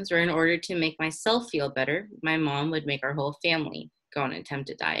times where in order to make myself feel better, my mom would make our whole family go on an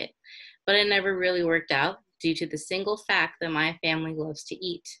attempted diet. But it never really worked out due to the single fact that my family loves to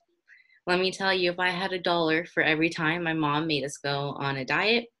eat. Let me tell you, if I had $1 for every time my mom made us go on a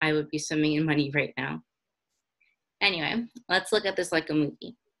diet, I would be swimming in money right now. Anyway, let's look at this like a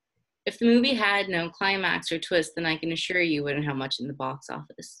movie. If the movie had no climax or twist, then I can assure you wouldn't have much in the box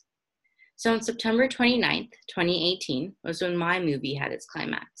office. So on September 29th, 2018 was when my movie had its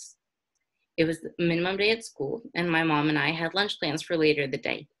climax. It was the minimum day at school, and my mom and I had lunch plans for later the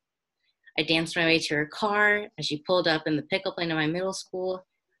day. I danced my way to her car. As she pulled up in the pickup line of my middle school,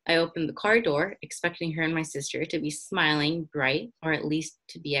 I opened the car door, expecting her and my sister to be smiling, bright, or at least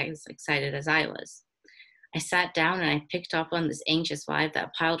to be as excited as I was. I sat down and I picked up on this anxious vibe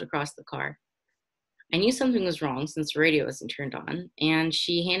that piled across the car. I knew something was wrong since the radio wasn't turned on, and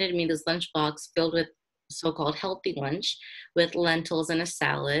she handed me this lunchbox filled with so-called healthy lunch with lentils and a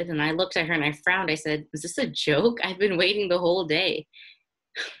salad, and I looked at her and I frowned. I said, "Is this a joke? I've been waiting the whole day."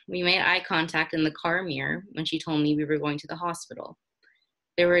 We made eye contact in the car mirror when she told me we were going to the hospital.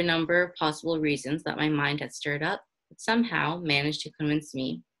 There were a number of possible reasons that my mind had stirred up, but somehow managed to convince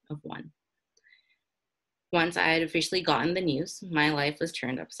me of one. Once I had officially gotten the news, my life was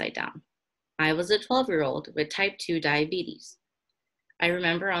turned upside down. I was a 12-year-old with type 2 diabetes. I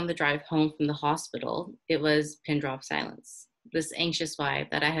remember on the drive home from the hospital, it was pin drop silence. This anxious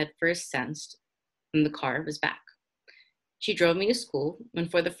vibe that I had first sensed in the car was back. She drove me to school,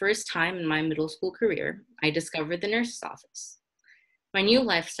 and for the first time in my middle school career, I discovered the nurse's office. My new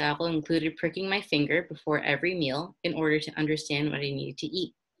lifestyle included pricking my finger before every meal in order to understand what I needed to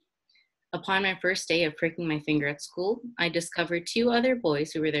eat. Upon my first day of pricking my finger at school, I discovered 2 other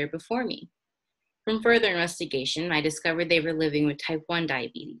boys who were there before me. From further investigation, I discovered they were living with type 1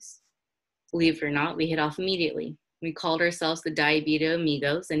 diabetes. Believe it or not, we hit off immediately. We called ourselves the Diabetes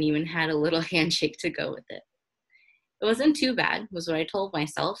Amigos and even had a little handshake to go with it. It wasn't too bad, was what I told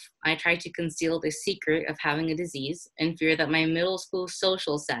myself. I tried to conceal the secret of having a disease in fear that my middle school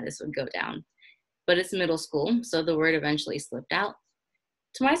social status would go down. But it's middle school, so the word eventually slipped out.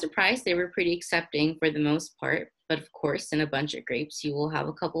 To my surprise, they were pretty accepting for the most part, but of course, in a bunch of grapes, you will have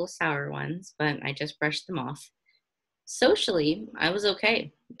a couple of sour ones, but I just brushed them off. Socially, I was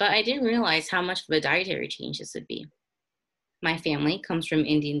okay, but I didn't realize how much of a dietary change this would be. My family comes from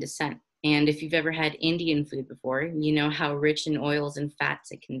Indian descent, and if you've ever had Indian food before, you know how rich in oils and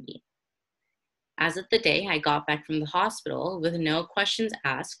fats it can be. As of the day I got back from the hospital, with no questions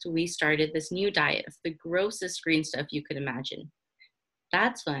asked, we started this new diet of the grossest green stuff you could imagine.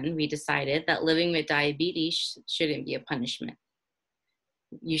 That's when we decided that living with diabetes shouldn't be a punishment.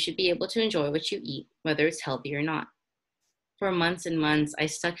 You should be able to enjoy what you eat, whether it's healthy or not. For months and months, I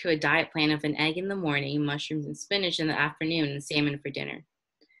stuck to a diet plan of an egg in the morning, mushrooms and spinach in the afternoon, and salmon for dinner.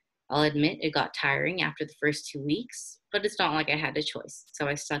 I'll admit it got tiring after the first 2 weeks, but it's not like I had a choice, so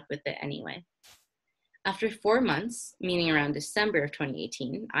I stuck with it anyway. After 4 months, meaning around December of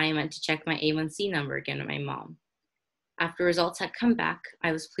 2018, I went to check my A1C number again with my mom. After results had come back,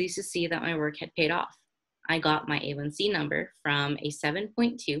 I was pleased to see that my work had paid off. I got my A1C number from a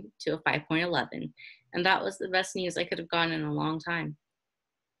 7.2 to a 5.11, and that was the best news I could have gotten in a long time.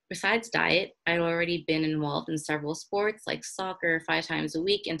 Besides diet, I'd already been involved in several sports like soccer 5 times a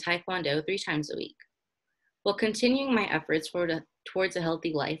week and taekwondo 3 times a week. While continuing my efforts towards a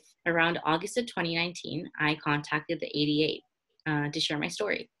healthy life, around August of 2019, I contacted the 88 to share my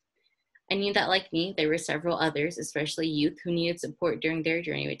story. I knew that, like me, there were several others, especially youth, who needed support during their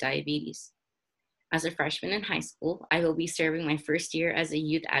journey with diabetes. As a freshman in high school, I will be serving my first year as a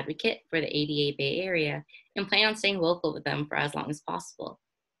youth advocate for the 88 Bay Area and plan on staying local with them for as long as possible.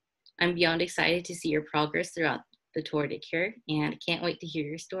 I'm beyond excited to see your progress throughout the Tour de Cure, and can't wait to hear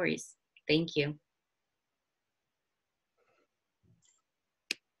your stories. Thank you.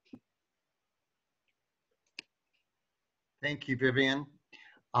 Thank you, Vivian.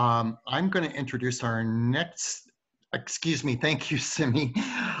 I'm going to introduce our next, excuse me, thank you, Simi.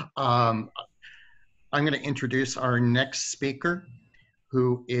 I'm going to introduce our next speaker,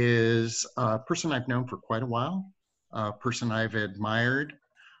 who is a person I've known for quite a while, a person I've admired.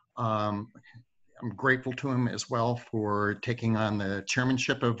 I'm grateful to him as well for taking on the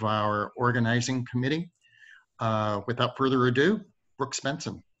chairmanship of our organizing committee. Without further ado, Brooks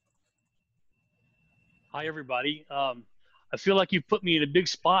Benson. Hi, everybody. I feel like you've put me in a big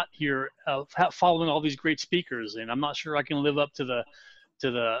spot here, following all these great speakers, and I'm not sure I can live up to the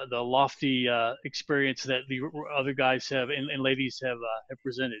lofty experience that the other guys have and ladies have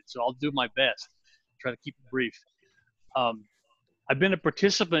presented. So I'll do my best, try to keep it brief. I've been a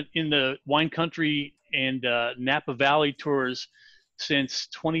participant in the wine country and Napa Valley tours since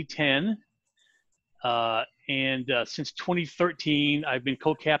 2010. And since 2013, I've been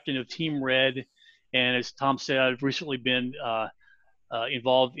co-captain of Team Red. And as Tom said, I've recently been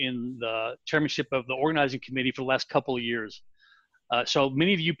involved in the chairmanship of the organizing committee for the last couple of years. So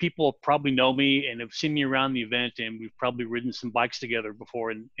many of you people probably know me and have seen me around the event, and we've probably ridden some bikes together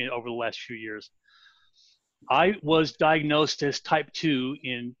before over the last few years. I was diagnosed as type 2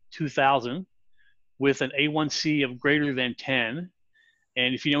 in 2000 with an A1C of greater than 10.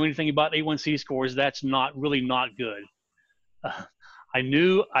 And if you know anything about A1C scores, that's really not good. I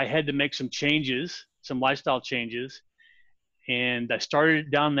knew I had to make some changes, some lifestyle changes, and I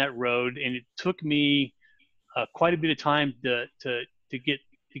started down that road. And it took me quite a bit of time to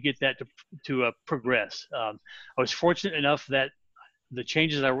get that to progress. I was fortunate enough that the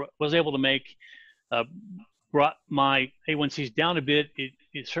changes I was able to make brought my A1Cs down a bit.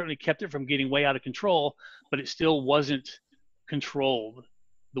 It certainly kept it from getting way out of control, but it still wasn't controlled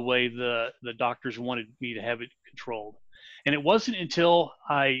the way the doctors wanted me to have it controlled. And it wasn't until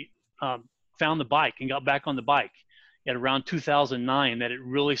I found the bike and got back on the bike at around 2009 that it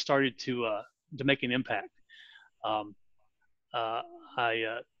really started to make an impact.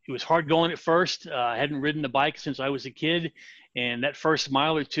 It was hard going at first. I hadn't ridden the bike since I was a kid, and that first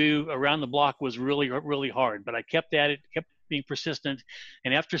mile or two around the block was really, really hard. But I kept at it, kept being persistent,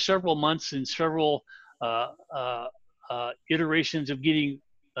 and after several months and several iterations of getting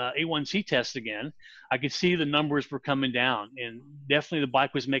A1C tests again, I could see the numbers were coming down, and definitely the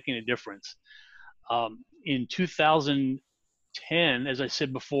bike was making a difference. In 2010, as I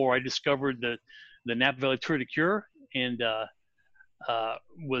said before, I discovered the Napa Valley Tour de Cure, and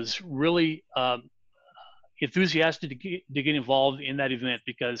was really enthusiastic to get involved in that event,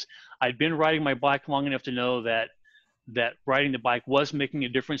 because I'd been riding my bike long enough to know that riding the bike was making a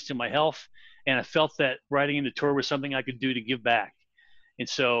difference to my health, and I felt that riding in the tour was something I could do to give back. And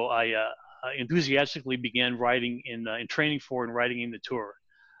so I enthusiastically began riding in training for and riding in the tour.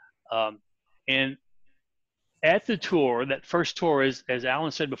 And at the tour, that first tour, as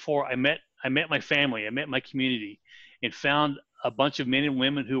Alan said before, I met my family, I met my community, and found a bunch of men and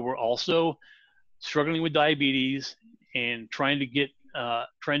women who were also struggling with diabetes and trying to get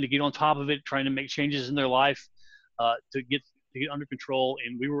on top of it, trying to make changes in their life to get under control.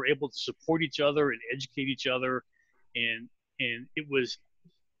 And we were able to support each other and educate each other, and it was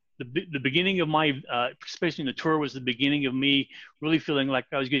the beginning of my participation in the tour was the beginning of me really feeling like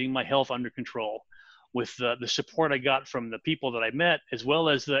I was getting my health under control. With the support I got from the people that I met, as well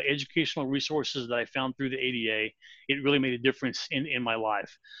as the educational resources that I found through the ADA, it really made a difference in my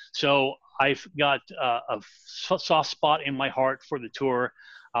life. So I've got a soft spot in my heart for the tour.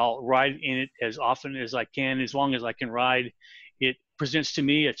 I'll ride in it as often as I can, as long as I can ride. It presents to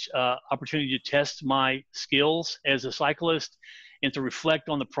me an opportunity to test my skills as a cyclist and to reflect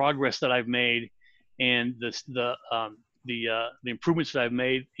on the progress that I've made and the improvements that I've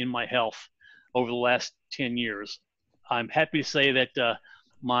made in my health over the last 10 years. I'm happy to say that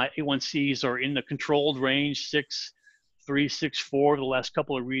my A1Cs are in the controlled range, 6.3, 6.4, the last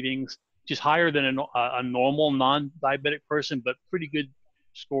couple of readings, just higher than a normal non-diabetic person, but pretty good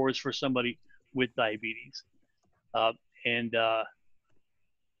scores for somebody with diabetes. And I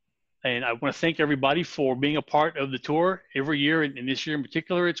want to thank everybody for being a part of the tour every year, and this year in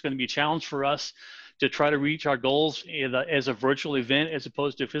particular. It's going to be a challenge for us to try to reach our goals as a virtual event as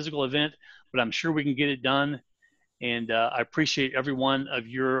opposed to a physical event, but I'm sure we can get it done. And I appreciate every one of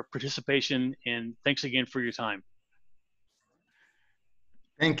your participation, and thanks again for your time.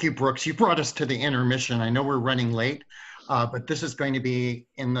 Thank you, Brooks. You brought us to the intermission. I know we're running late, but this is going to be,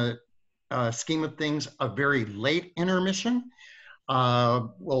 in the scheme of things, a very late intermission.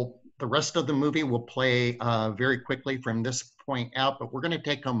 We'll the rest of the movie will play very quickly from this point out, but we're going to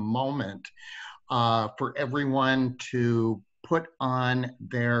take a moment for everyone to put on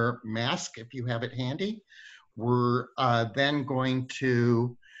their mask if you have it handy. We're then going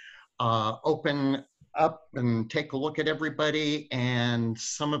to open up and take a look at everybody, and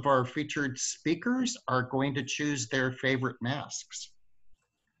some of our featured speakers are going to choose their favorite masks.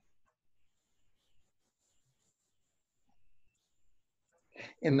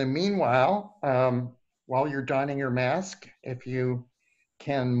 In the meanwhile, while you're donning your mask, if you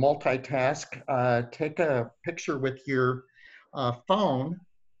can multitask, take a picture with your phone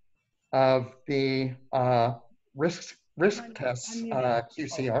of the risk tests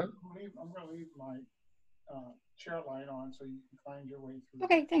QCR. I'm going to leave my chair light on so you can find your way through.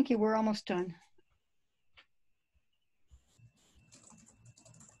 Okay, thank you. We're almost done.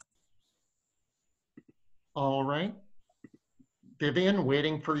 All right. Vivian,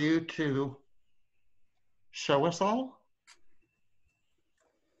 waiting for you to show us all.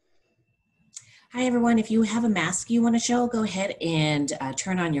 Hi, everyone. If you have a mask you want to show, go ahead and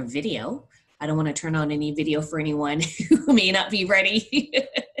turn on your video. I don't want to turn on any video for anyone who may not be ready.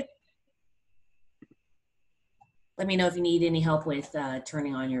 Let me know if you need any help with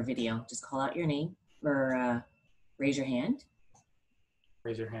turning on your video. Just call out your name or raise your hand.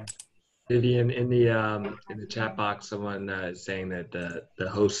 Raise your hand. Vivian, in the chat box, someone is saying that the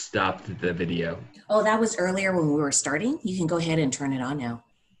host stopped the video. Oh, that was earlier when we were starting. You can go ahead and turn it on now.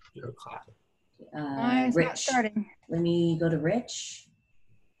 Mine's Rich. not starting. Let me go to Rich.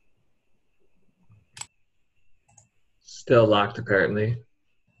 Still locked, apparently.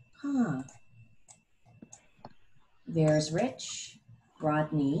 Huh. There's Rich.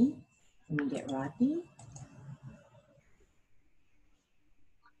 Rodney. Let me get Rodney.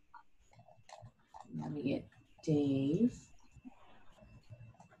 Let me get Dave.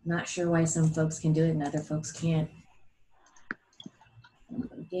 Not sure why some folks can do it and other folks can't.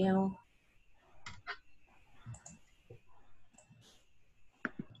 Dale.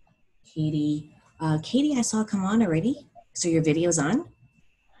 Katie. Katie, I saw come on already. So your video's on?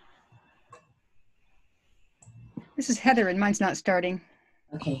 This is Heather and mine's not starting.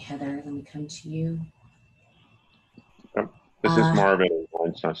 Okay, Heather, let me come to you. This is Marvin.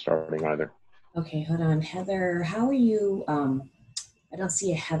 Mine's not starting either. Okay, hold on. Heather, how are you? I don't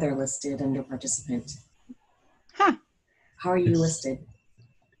see a Heather listed under participant. Huh. How are you listed?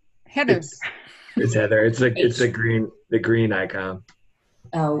 Heather. It's Heather. It's the green icon.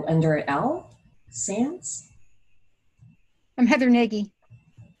 Oh, under L? Sands? I'm Heather Nagy.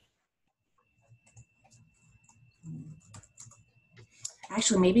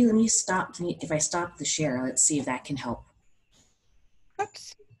 Actually, maybe let me stop. If I stop the share, let's see if that can help.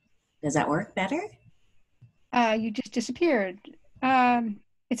 Oops. Does that work better? You just disappeared.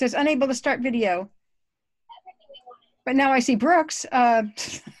 It says unable to start video. But now I see Brooks. Try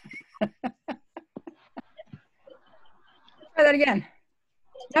that again.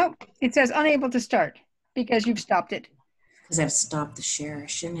 Nope, it says unable to start because you've stopped it. Because I've stopped the share. I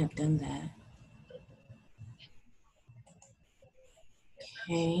shouldn't have done that.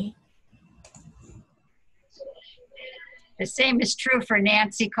 Okay. The same is true for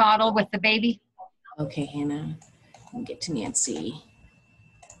Nancy Cottle with the baby. Okay, Hannah. We'll get to Nancy.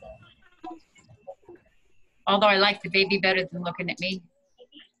 Although I like the baby better than looking at me.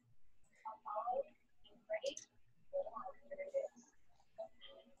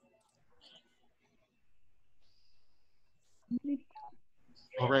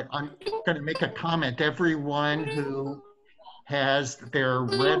 All right, I'm going to make a comment. Everyone who has their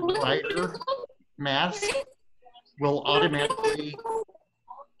red lighter mask will automatically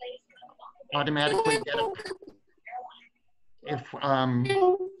get a, if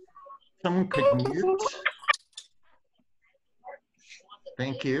someone could mute.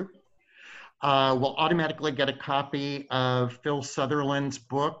 Thank you. Will automatically get a copy of Phil Southerland's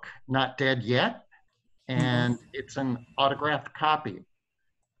book, Not Dead Yet, and it's an autographed copy.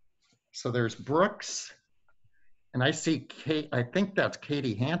 So there's Brooks, and I see Kate, I think that's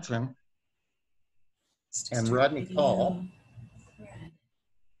Katie Hansen, and Rodney Paul.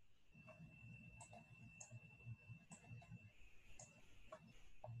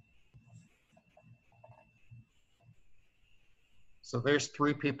 So there's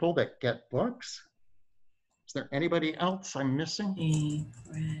 3 people that get books. Is there anybody else I'm missing? Hey,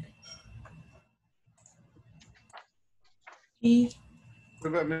 Brad. Hey. What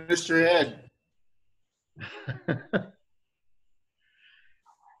about Mr. Ed?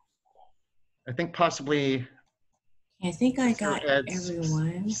 I think possibly. I think I got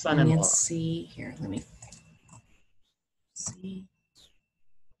everyone. Son-in-law. Nancy, here, let me see.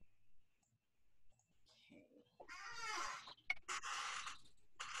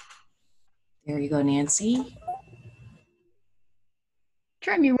 There you go, Nancy.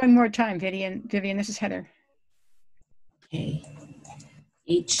 Try me one more time, Vivian. Vivian, this is Heather. Okay.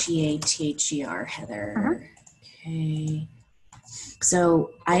 Heather, Heather. Okay.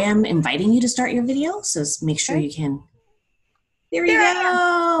 So I am inviting you to start your video, so make sure you can. There you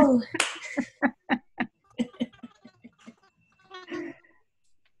go.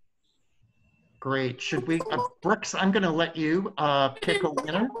 Great. Should we, Brooks, I'm going to let you pick a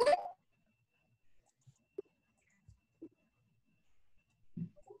winner.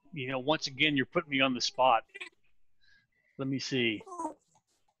 You know, once again, you're putting me on the spot. Let me see.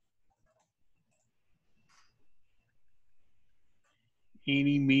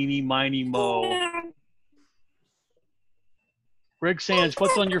 Eeny, meeny, miny, mo. Greg Sands,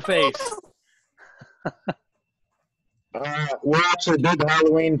 what's on your face? We're actually big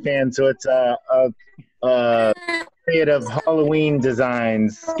Halloween fans, so it's a period of Halloween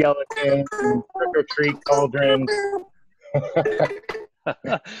designs, skeletons, and trick-or-treat cauldrons.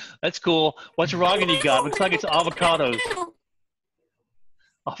 That's cool. What's wrong you got? Looks like it's avocados.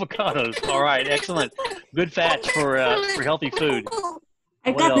 Avocados. All right, excellent. Good fats for healthy food.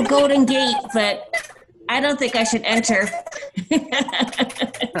 I've got the Golden Gate, but I don't think I should enter.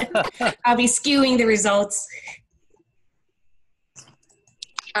 I'll be skewing the results.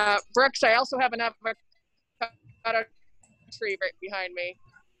 Brooks, I also have an avocado tree right behind me.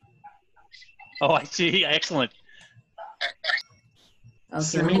 Oh, I see. Excellent. Okay,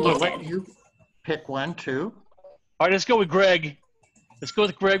 Simi, we'll let you pick one, too. All right, let's go with Greg. Let's go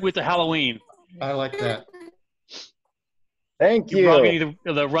with Greg with the Halloween. I like that. Thank you. Rogany,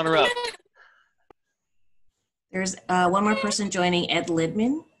 the runner-up. There's one more person joining, Ed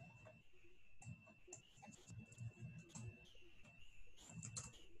Lidman.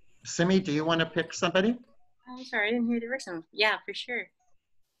 Simi, do you want to pick somebody? I'm sorry, I didn't hear the first one. Yeah, for sure.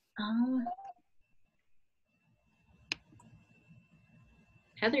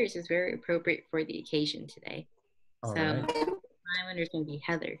 Heather's is very appropriate for the occasion today. All so right. my winner's going to be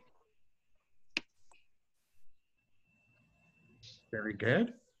Heather. Very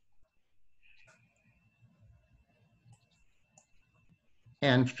good.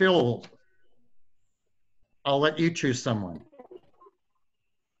 And Phil, I'll let you choose someone.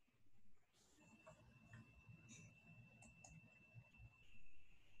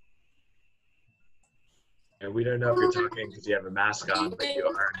 And we don't know if you're talking because you have a mask on, but you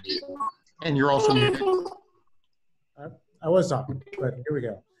are muted. And you're also muted. I was talking, but here we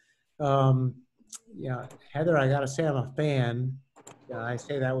go. Yeah, Heather, I gotta say I'm a fan. Yeah, I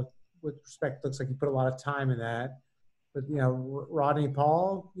say that with respect. Looks like you put a lot of time in that. But you know, Rodney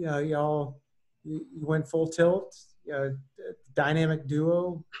Paul, you know, you went full tilt. Dynamic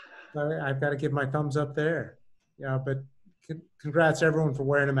duo. I've got to give my thumbs up there. Yeah, but congrats everyone for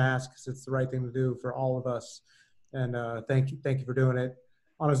wearing a mask, because it's the right thing to do for all of us. And thank you for doing it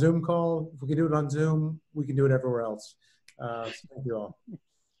on a Zoom call. If we can do it on Zoom, we can do it everywhere else. So thank you all.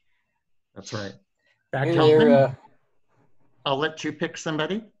 That's right. Back Hey to there, I'll let you pick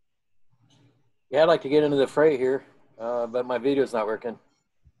somebody. Yeah, I'd like to get into the fray here, but my video's not working.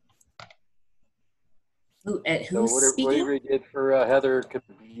 Who's so speaking? whatever you did for Heather, could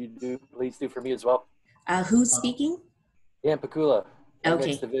you please do for me as well? Who's speaking? Dan Pakula. Okay.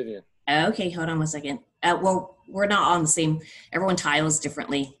 Next to Vivian. Okay, hold on one second. Well, we're not on the same, everyone tiles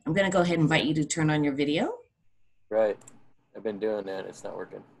differently. I'm gonna go ahead and invite you to turn on your video. Right, I've been doing that, it's not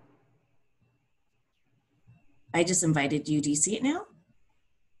working. I just invited you, do you see it now?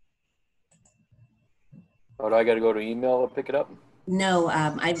 Oh, do I gotta go to email and pick it up? No,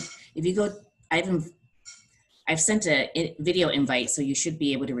 I've sent a video invite, so you should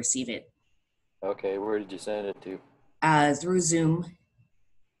be able to receive it. Okay, where did you send it to? Through Zoom.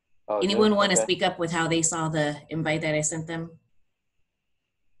 Oh, Anyone Zoom? want to Okay. speak up with how they saw the invite that I sent them?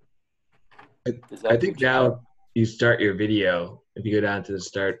 I think now you start your video. If you go down to the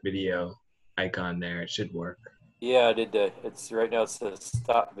start video icon there, it should work. Yeah, I did that. It's right now it says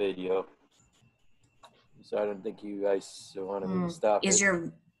stop video. So I don't think you guys wanted me to stop Is it.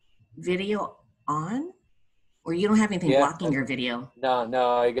 your video on? Or you don't have anything blocking your video? No,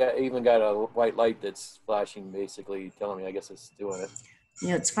 I even got a white light that's flashing, basically telling me I guess it's doing it. You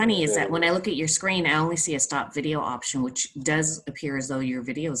know, it's funny is that when I look at your screen, I only see a stop video option, which does appear as though your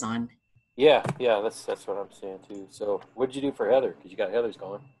video's on. Yeah, that's what I'm saying too. So what did you do for Heather? Because you got Heather's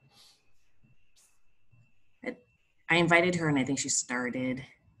going. I invited her and I think she started.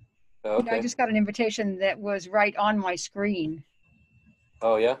 Oh, okay. I just got an invitation that was right on my screen.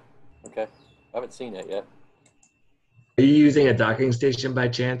 Oh yeah? Okay. I haven't seen that yet. Are you using a docking station by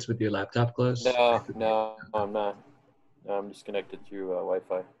chance with your laptop closed? No, I'm not. No, I'm just connected through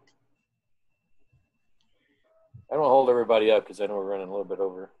Wi-Fi. I don't hold everybody up because I know we're running a little bit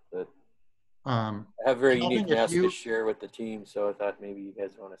over, but I have a very Calvin, unique mask to share with the team, so I thought maybe you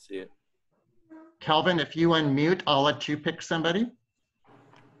guys want to see it. Calvin, if you unmute, I'll let you pick somebody.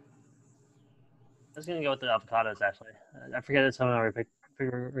 I was gonna go with the avocados actually. I forget that someone already picked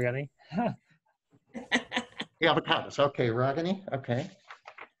Ragani. The avocados. Okay, Ragani. Okay.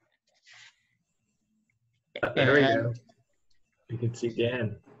 There we go. You can see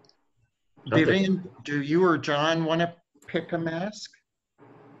Dan. Vivian, do you or John want to pick a mask?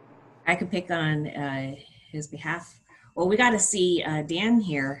 I could pick on his behalf. Well, we got to see Dan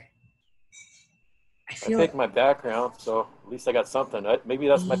here. I picked my background, so at least I got something. Maybe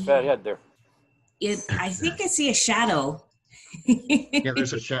that's my fat head there. I think I see a shadow. Yeah,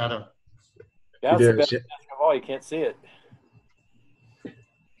 there's a shadow. Yeah, it's the best mask of all. You can't see it.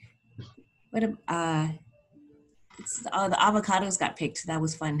 What the avocados got picked. That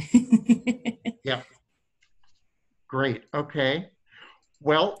was fun. Yeah. Great. Okay.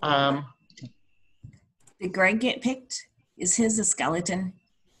 Well, did Greg get picked? Is his a skeleton?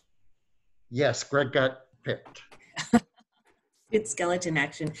 Yes, Greg got picked. Good skeleton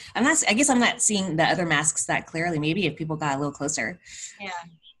action. I guess I'm not seeing the other masks that clearly. Maybe if people got a little closer. Yeah.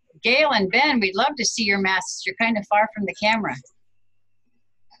 Gail and Ben, we'd love to see your masks. You're kind of far from the camera.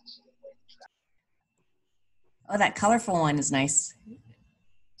 Oh, that colorful one is nice.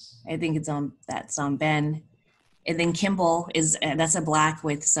 I think that's on Ben. And then Kimball that's a black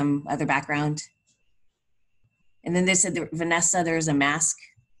with some other background. And then they said Vanessa, there's a mask.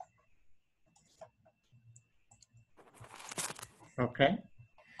 Okay.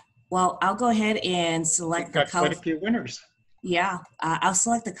 Well, I'll go ahead and select the color. Quite a few winners. Yeah, I'll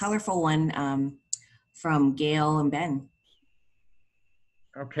select the colorful one from Gail and Ben.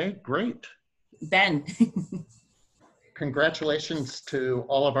 Okay, great. Ben. Congratulations to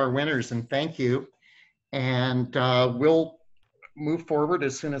all of our winners and thank you. And we'll move forward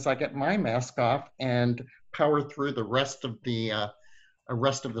as soon as I get my mask off and power through the rest of the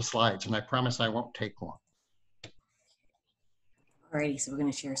slides. And I promise I won't take long. Alrighty, so we're going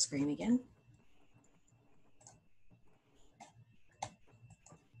to share screen again.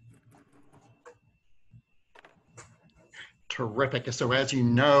 Terrific. So as you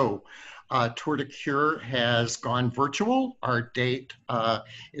know, Tour de Cure has gone virtual. Our date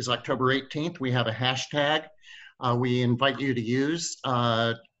is October 18th. We have a hashtag we invite you to use,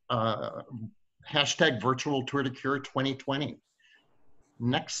 hashtag virtual Tour de Cure 2020.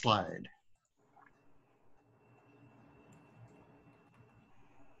 Next slide.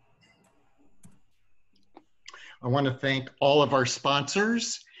 I want to thank all of our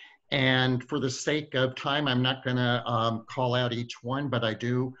sponsors. And for the sake of time, I'm not going to call out each one, but I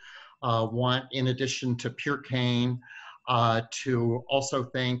do want, in addition to Pure Cane, to also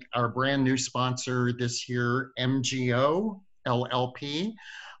thank our brand new sponsor this year, MGO LLP.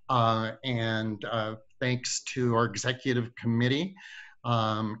 And thanks to our executive committee,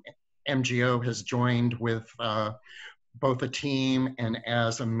 MGO has joined with both a team and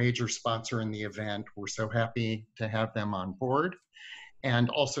as a major sponsor in the event. We're so happy to have them on board. And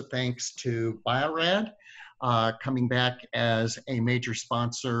also thanks to Bio-Rad coming back as a major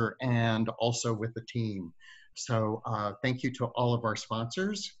sponsor and also with the team. So thank you to all of our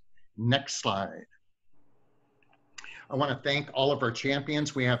sponsors. Next slide. I want to thank all of our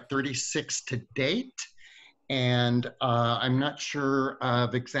champions. We have 36 to date. And I'm not sure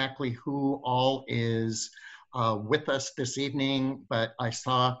of exactly who all is with us this evening, but I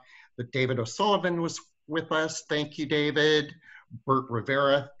saw that David O'Sullivan was with us. Thank you, David. Bert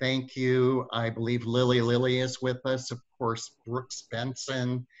Rivera, thank you. I believe Lily is with us. Of course, Brooks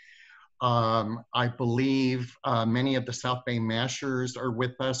Benson. I believe many of the South Bay Mashers are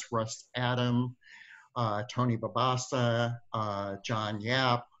with us. Russ Adam, Tony Babasa, John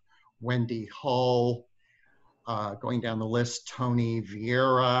Yap, Wendy Hull, going down the list, Tony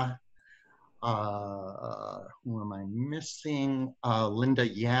Vieira. Who am I missing? Linda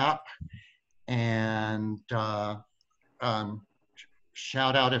Yap. And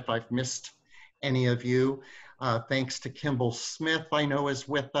shout out if I've missed any of you. Thanks to Kimball Smith, I know is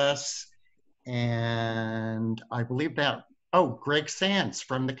with us. And I believe that, Greg Sands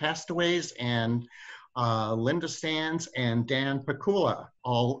from the Castaways and Linda Sands and Dan Pakula,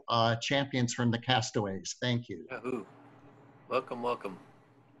 all champions from the Castaways. Thank you. Yahoo. Welcome, welcome.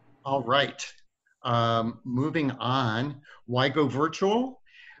 All right, moving on. Why go virtual?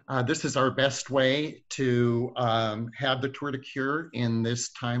 This is our best way to have the Tour de Cure in this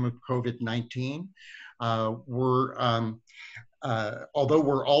time of COVID-19. although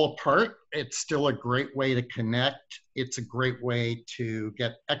we're all apart, it's still a great way to connect. It's a great way to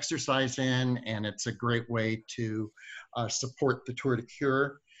get exercise in, and it's a great way to support the Tour de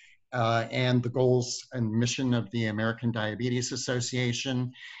Cure and the goals and mission of the American Diabetes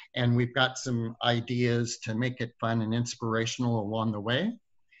Association. And we've got some ideas to make it fun and inspirational along the way.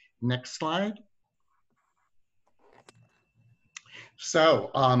 Next slide. So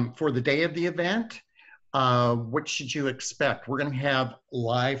for the day of the event, what should you expect? We're going to have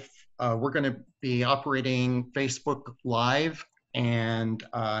live, we're going to be operating Facebook Live and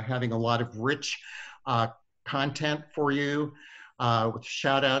having a lot of rich content for you with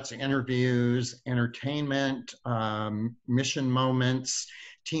shout outs, interviews, entertainment, mission moments,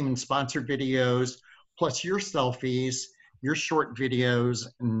 team and sponsor videos, plus your selfies, your short videos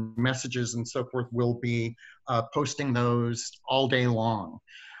and messages and so forth. We'll be posting those all day long.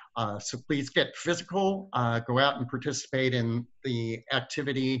 So please get physical, go out and participate in the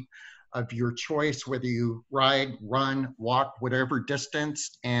activity of your choice, whether you ride, run, walk, whatever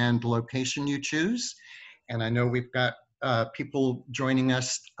distance and location you choose. And I know we've got people joining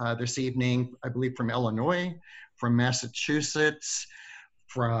us this evening, I believe from Illinois, from Massachusetts,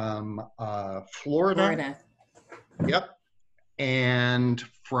 from Florida. Yep. And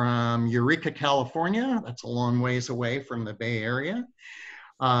from Eureka, California. That's a long ways away from the Bay Area.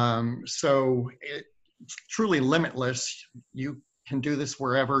 So it's truly limitless. You can do this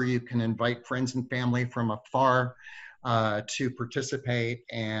wherever. You can invite friends and family from afar to participate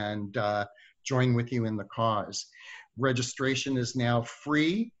and join with you in the cause. Registration is now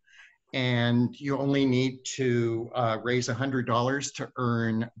free, and you only need to raise $100 to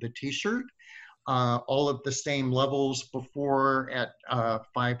earn the t-shirt. All of the same levels before at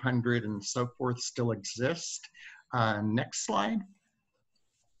 500 and so forth still exist. Next slide.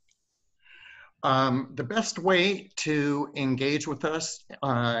 The best way to engage with us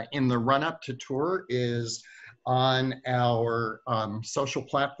in the run-up to tour is on our social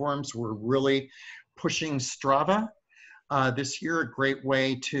platforms. We're really pushing Strava this year, a great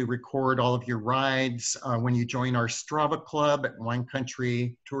way to record all of your rides when you join our Strava club at Wine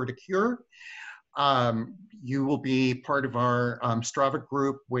Country Tour de Cure. You will be part of our Strava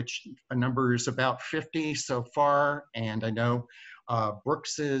group, which a number is about 50 so far, and I know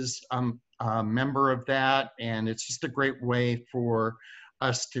Brooks is a member of that, and it's just a great way for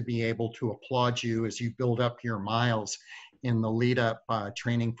us to be able to applaud you as you build up your miles in the lead up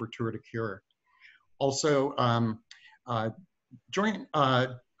training for Tour de Cure. Also, join,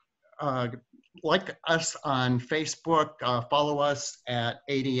 like us on Facebook, follow us at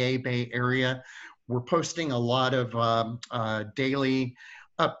ADA Bay Area. We're posting a lot of daily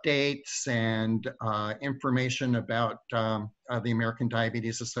updates and information about the American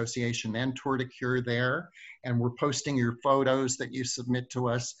Diabetes Association and Tour de Cure there. And we're posting your photos that you submit to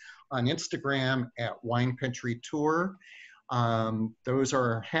us on Instagram at Wine Country Tour. Those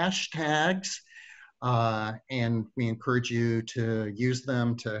are our hashtags. And we encourage you to use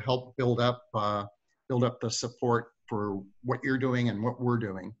them to help build up the support for what you're doing and what we're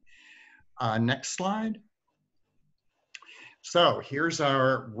doing. Next slide. So here's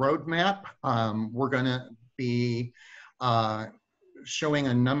our roadmap. We're going to be showing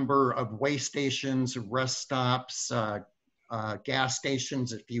a number of way stations, rest stops, gas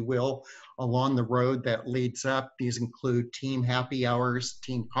stations, if you will, along the road that leads up. These include team happy hours,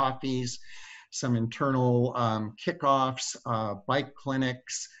 team coffees, some internal kickoffs, bike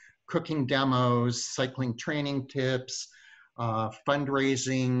clinics, cooking demos, cycling training tips,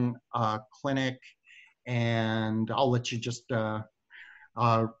 fundraising clinic, and I'll let you just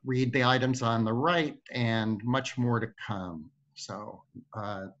read the items on the right and much more to come. So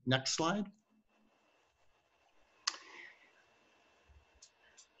next slide.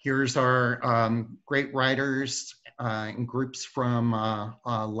 Here's our great riders in groups from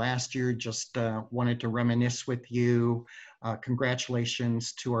last year. Just wanted to reminisce with you.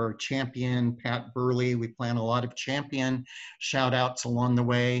 Congratulations to our champion, Pat Burley. We plan a lot of champion shout outs along the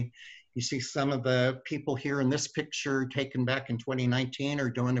way. You see some of the people here in this picture taken back in 2019 are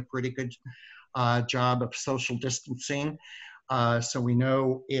doing a pretty good job of social distancing. So we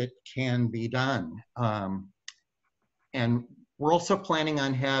know it can be done. And we're also planning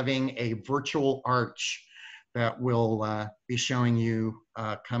on having a virtual arch that will be showing you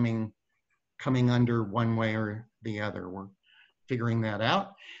coming under one way or the other. We're figuring that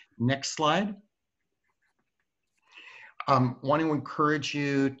out. Next slide. Want to encourage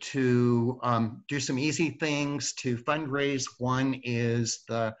you to do some easy things to fundraise. One is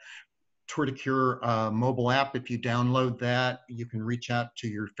the Tour de Cure mobile app. If you download that, you can reach out to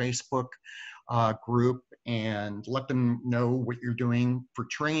your Facebook group and let them know what you're doing for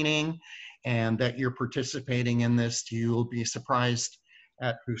training and that you're participating in this. You'll be surprised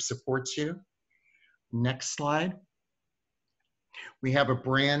at who supports you. Next slide. We have a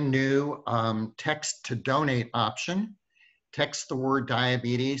brand new text to donate option. Text the word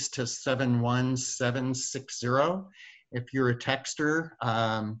diabetes to 71760. If you're a texter,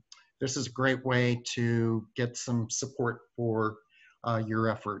 this is a great way to get some support for your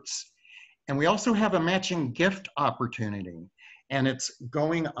efforts. And we also have a matching gift opportunity, and it's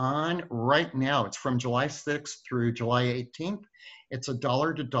going on right now. It's from July 6th through July 18th. It's a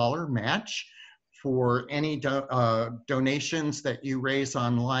dollar-to-dollar match for any donations that you raise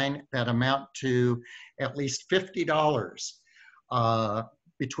online that amount to at least $50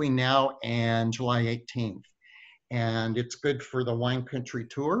 between now and July 18th. And it's good for the Wine Country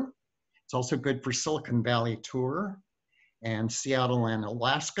Tour. It's also good for Silicon Valley Tour and Seattle and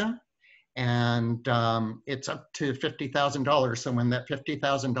Alaska. And it's up to $50,000. So when that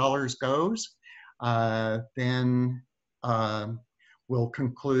 $50,000 goes, then we'll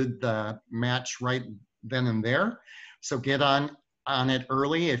conclude the match right then and there. So get on it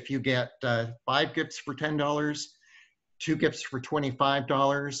early. If you get 5 gifts for $10, 2 gifts for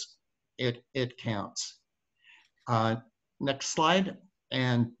 $25, it counts. Next slide.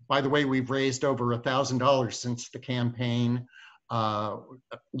 And by the way, we've raised over $1,000 since the campaign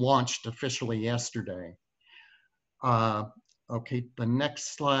launched officially yesterday. Okay, the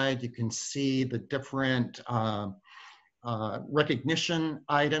next slide, you can see the different recognition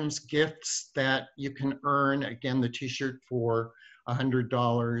items, gifts that you can earn. Again, the t-shirt for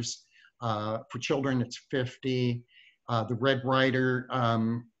 $100. For children, it's $50. The Red Rider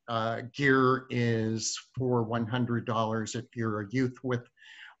gear is for $100. If you're a youth with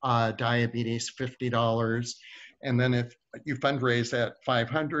diabetes, $50. And then if you fundraise at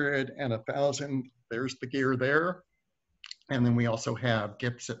 $500 and $1,000, there's the gear there. And then we also have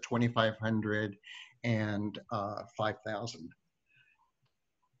gifts at $2,500 and $5,000.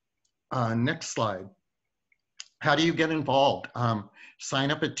 Next slide. How do you get involved?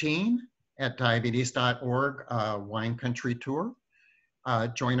 Sign up a team at diabetes.org, Wine Country Tour.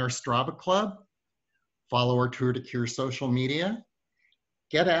 Join our Strava Club. Follow our Tour to Cure social media.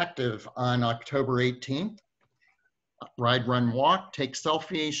 Get active on October 18th. Ride, run, walk, take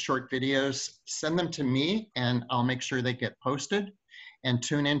selfies, short videos, send them to me and I'll make sure they get posted. And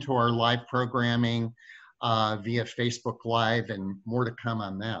tune into our live programming via Facebook Live, and more to come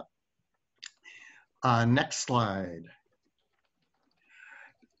on that. Next slide.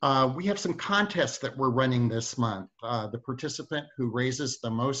 We have some contests that we're running this month. The participant who raises the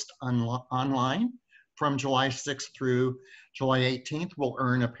most online from July 6th through July 18th will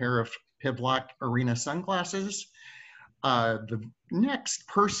earn a pair of Pivlock Arena sunglasses. The next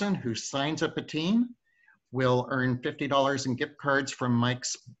person who signs up a team will earn $50 in gift cards from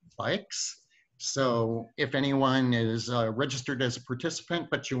Mike's Bikes. So if anyone is registered as a participant,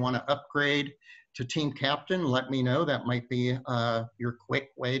 but you want to upgrade to team captain, let me know. That might be your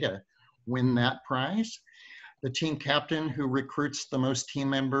quick way to win that prize. The team captain who recruits the most team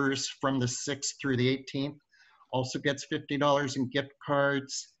members from the 6th through the 18th also gets $50 in gift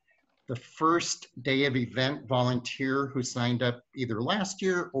cards. The first day of event volunteer who signed up either last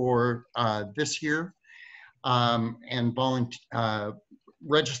year or this year and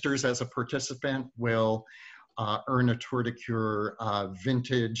registers as a participant will earn a Tour de Cure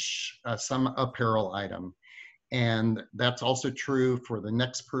vintage, some apparel item. And that's also true for the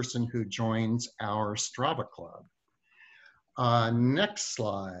next person who joins our Strava Club. Next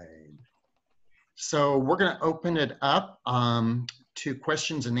slide. So we're going to open it up to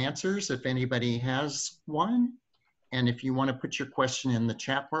questions and answers if anybody has one. And if you want to put your question in the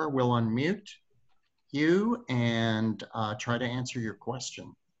chat bar, we'll unmute you and try to answer your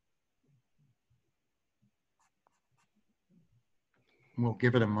question. We'll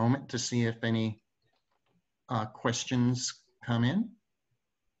give it a moment to see if any questions come in.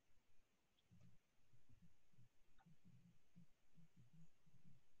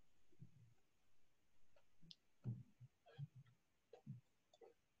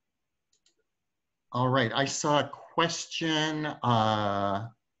 All right, I saw a question. How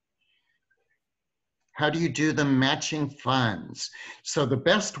do you do the matching funds? So the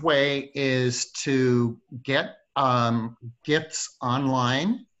best way is to get gifts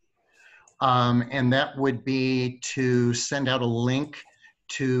online. And that would be to send out a link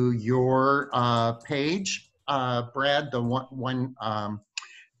to your page, Brad, the one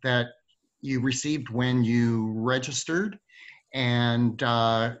that you received when you registered, and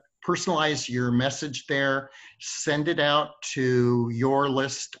personalize your message there, send it out to your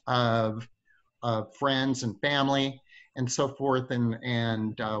list of friends and family and so forth,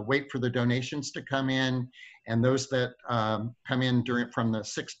 and wait for the donations to come in. And those that come in from the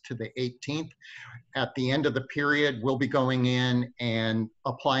 6th to the 18th, at the end of the period, we'll be going in and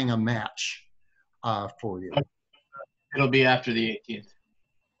applying a match for you. It'll be after the 18th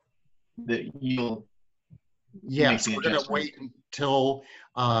that you'll Yes, make the we're going to adjustment. wait until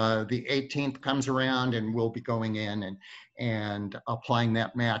the 18th comes around, and we'll be going in and applying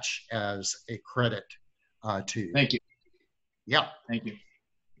that match as a credit to you. Thank you. Yep. Thank you.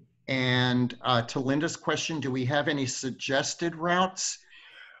 And to Linda's question, do we have any suggested routes?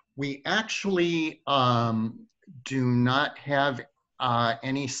 We actually do not have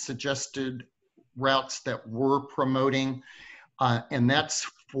any suggested routes that we're promoting, and that's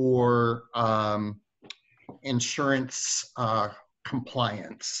for insurance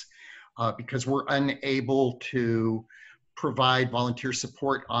compliance, because we're unable to provide volunteer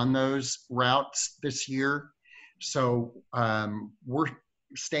support on those routes this year. So we're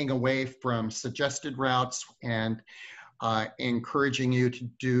staying away from suggested routes and encouraging you to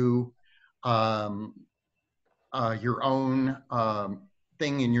do your own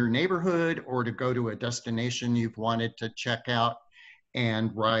thing in your neighborhood, or to go to a destination you've wanted to check out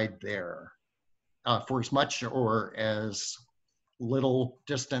and ride there for as much or as little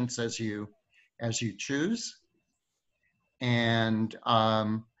distance as you choose. And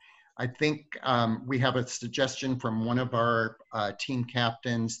I think we have a suggestion from one of our team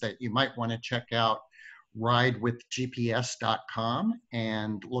captains that you might want to check out ridewithgps.com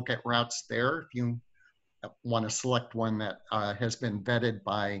and look at routes there if you want to select one that has been vetted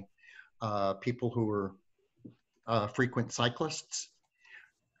by people who are frequent cyclists.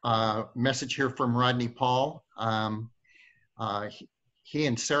 Message here from Rodney Paul. He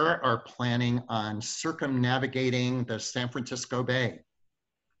and Sarah are planning on circumnavigating the San Francisco Bay,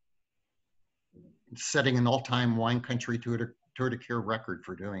 setting an all-time wine country Tour de Cure record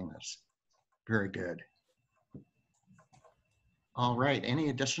for doing this. Very good. All right, any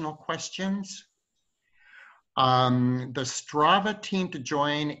additional questions? The Strava team to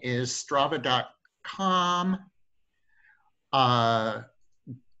join is strava.com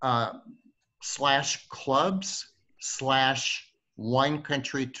 /clubs/wine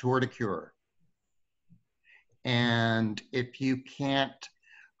country Tour de Cure. And if you can't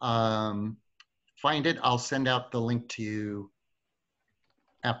find it, I'll send out the link to you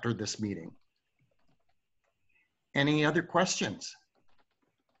after this meeting. Any other questions?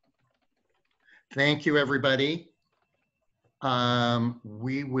 Thank you, everybody.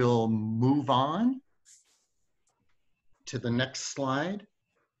 We will move on to the next slide,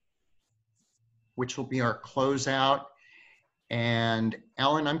 which will be our closeout. And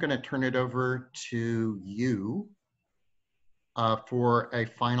Ellen, I'm going to turn it over to you for a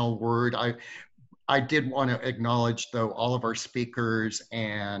final word. I did want to acknowledge, though, all of our speakers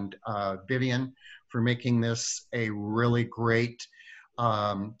and Vivian for making this a really great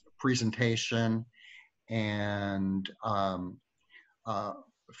presentation. And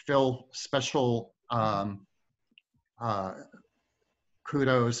Phil, special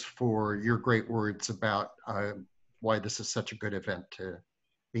kudos for your great words about why this is such a good event to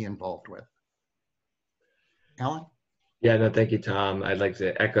be involved with. Alan? Yeah, no, thank you, Tom. I'd like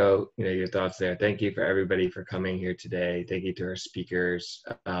to echo, your thoughts there. Thank you for everybody for coming here today. Thank you to our speakers.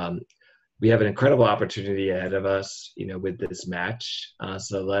 We have an incredible opportunity ahead of us, with this match.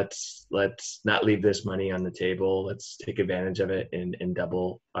 So let's not leave this money on the table. Let's take advantage of it and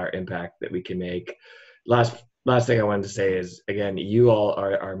double our impact that we can make. Last thing I wanted to say is, again, you all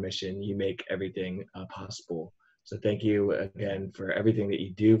are our mission. You make everything possible. So thank you again for everything that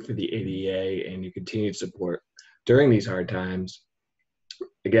you do for the ADA and your continued support during these hard times.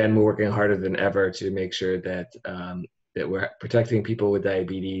 Again, we're working harder than ever to make sure that that we're protecting people with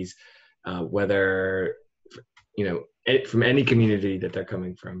diabetes, whether from any community that they're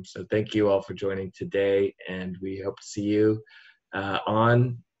coming from. So thank you all for joining today, and we hope to see you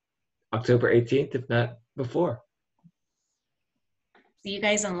on October 18th, if not before. See you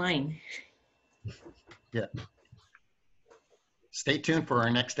guys online. Yeah. Stay tuned for our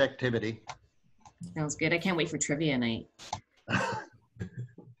next activity. Sounds good. I can't wait for trivia night.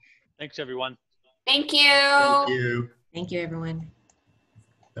 Thanks, everyone. Thank you. Thank you. Thank you, everyone.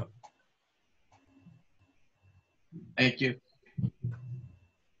 Thank you.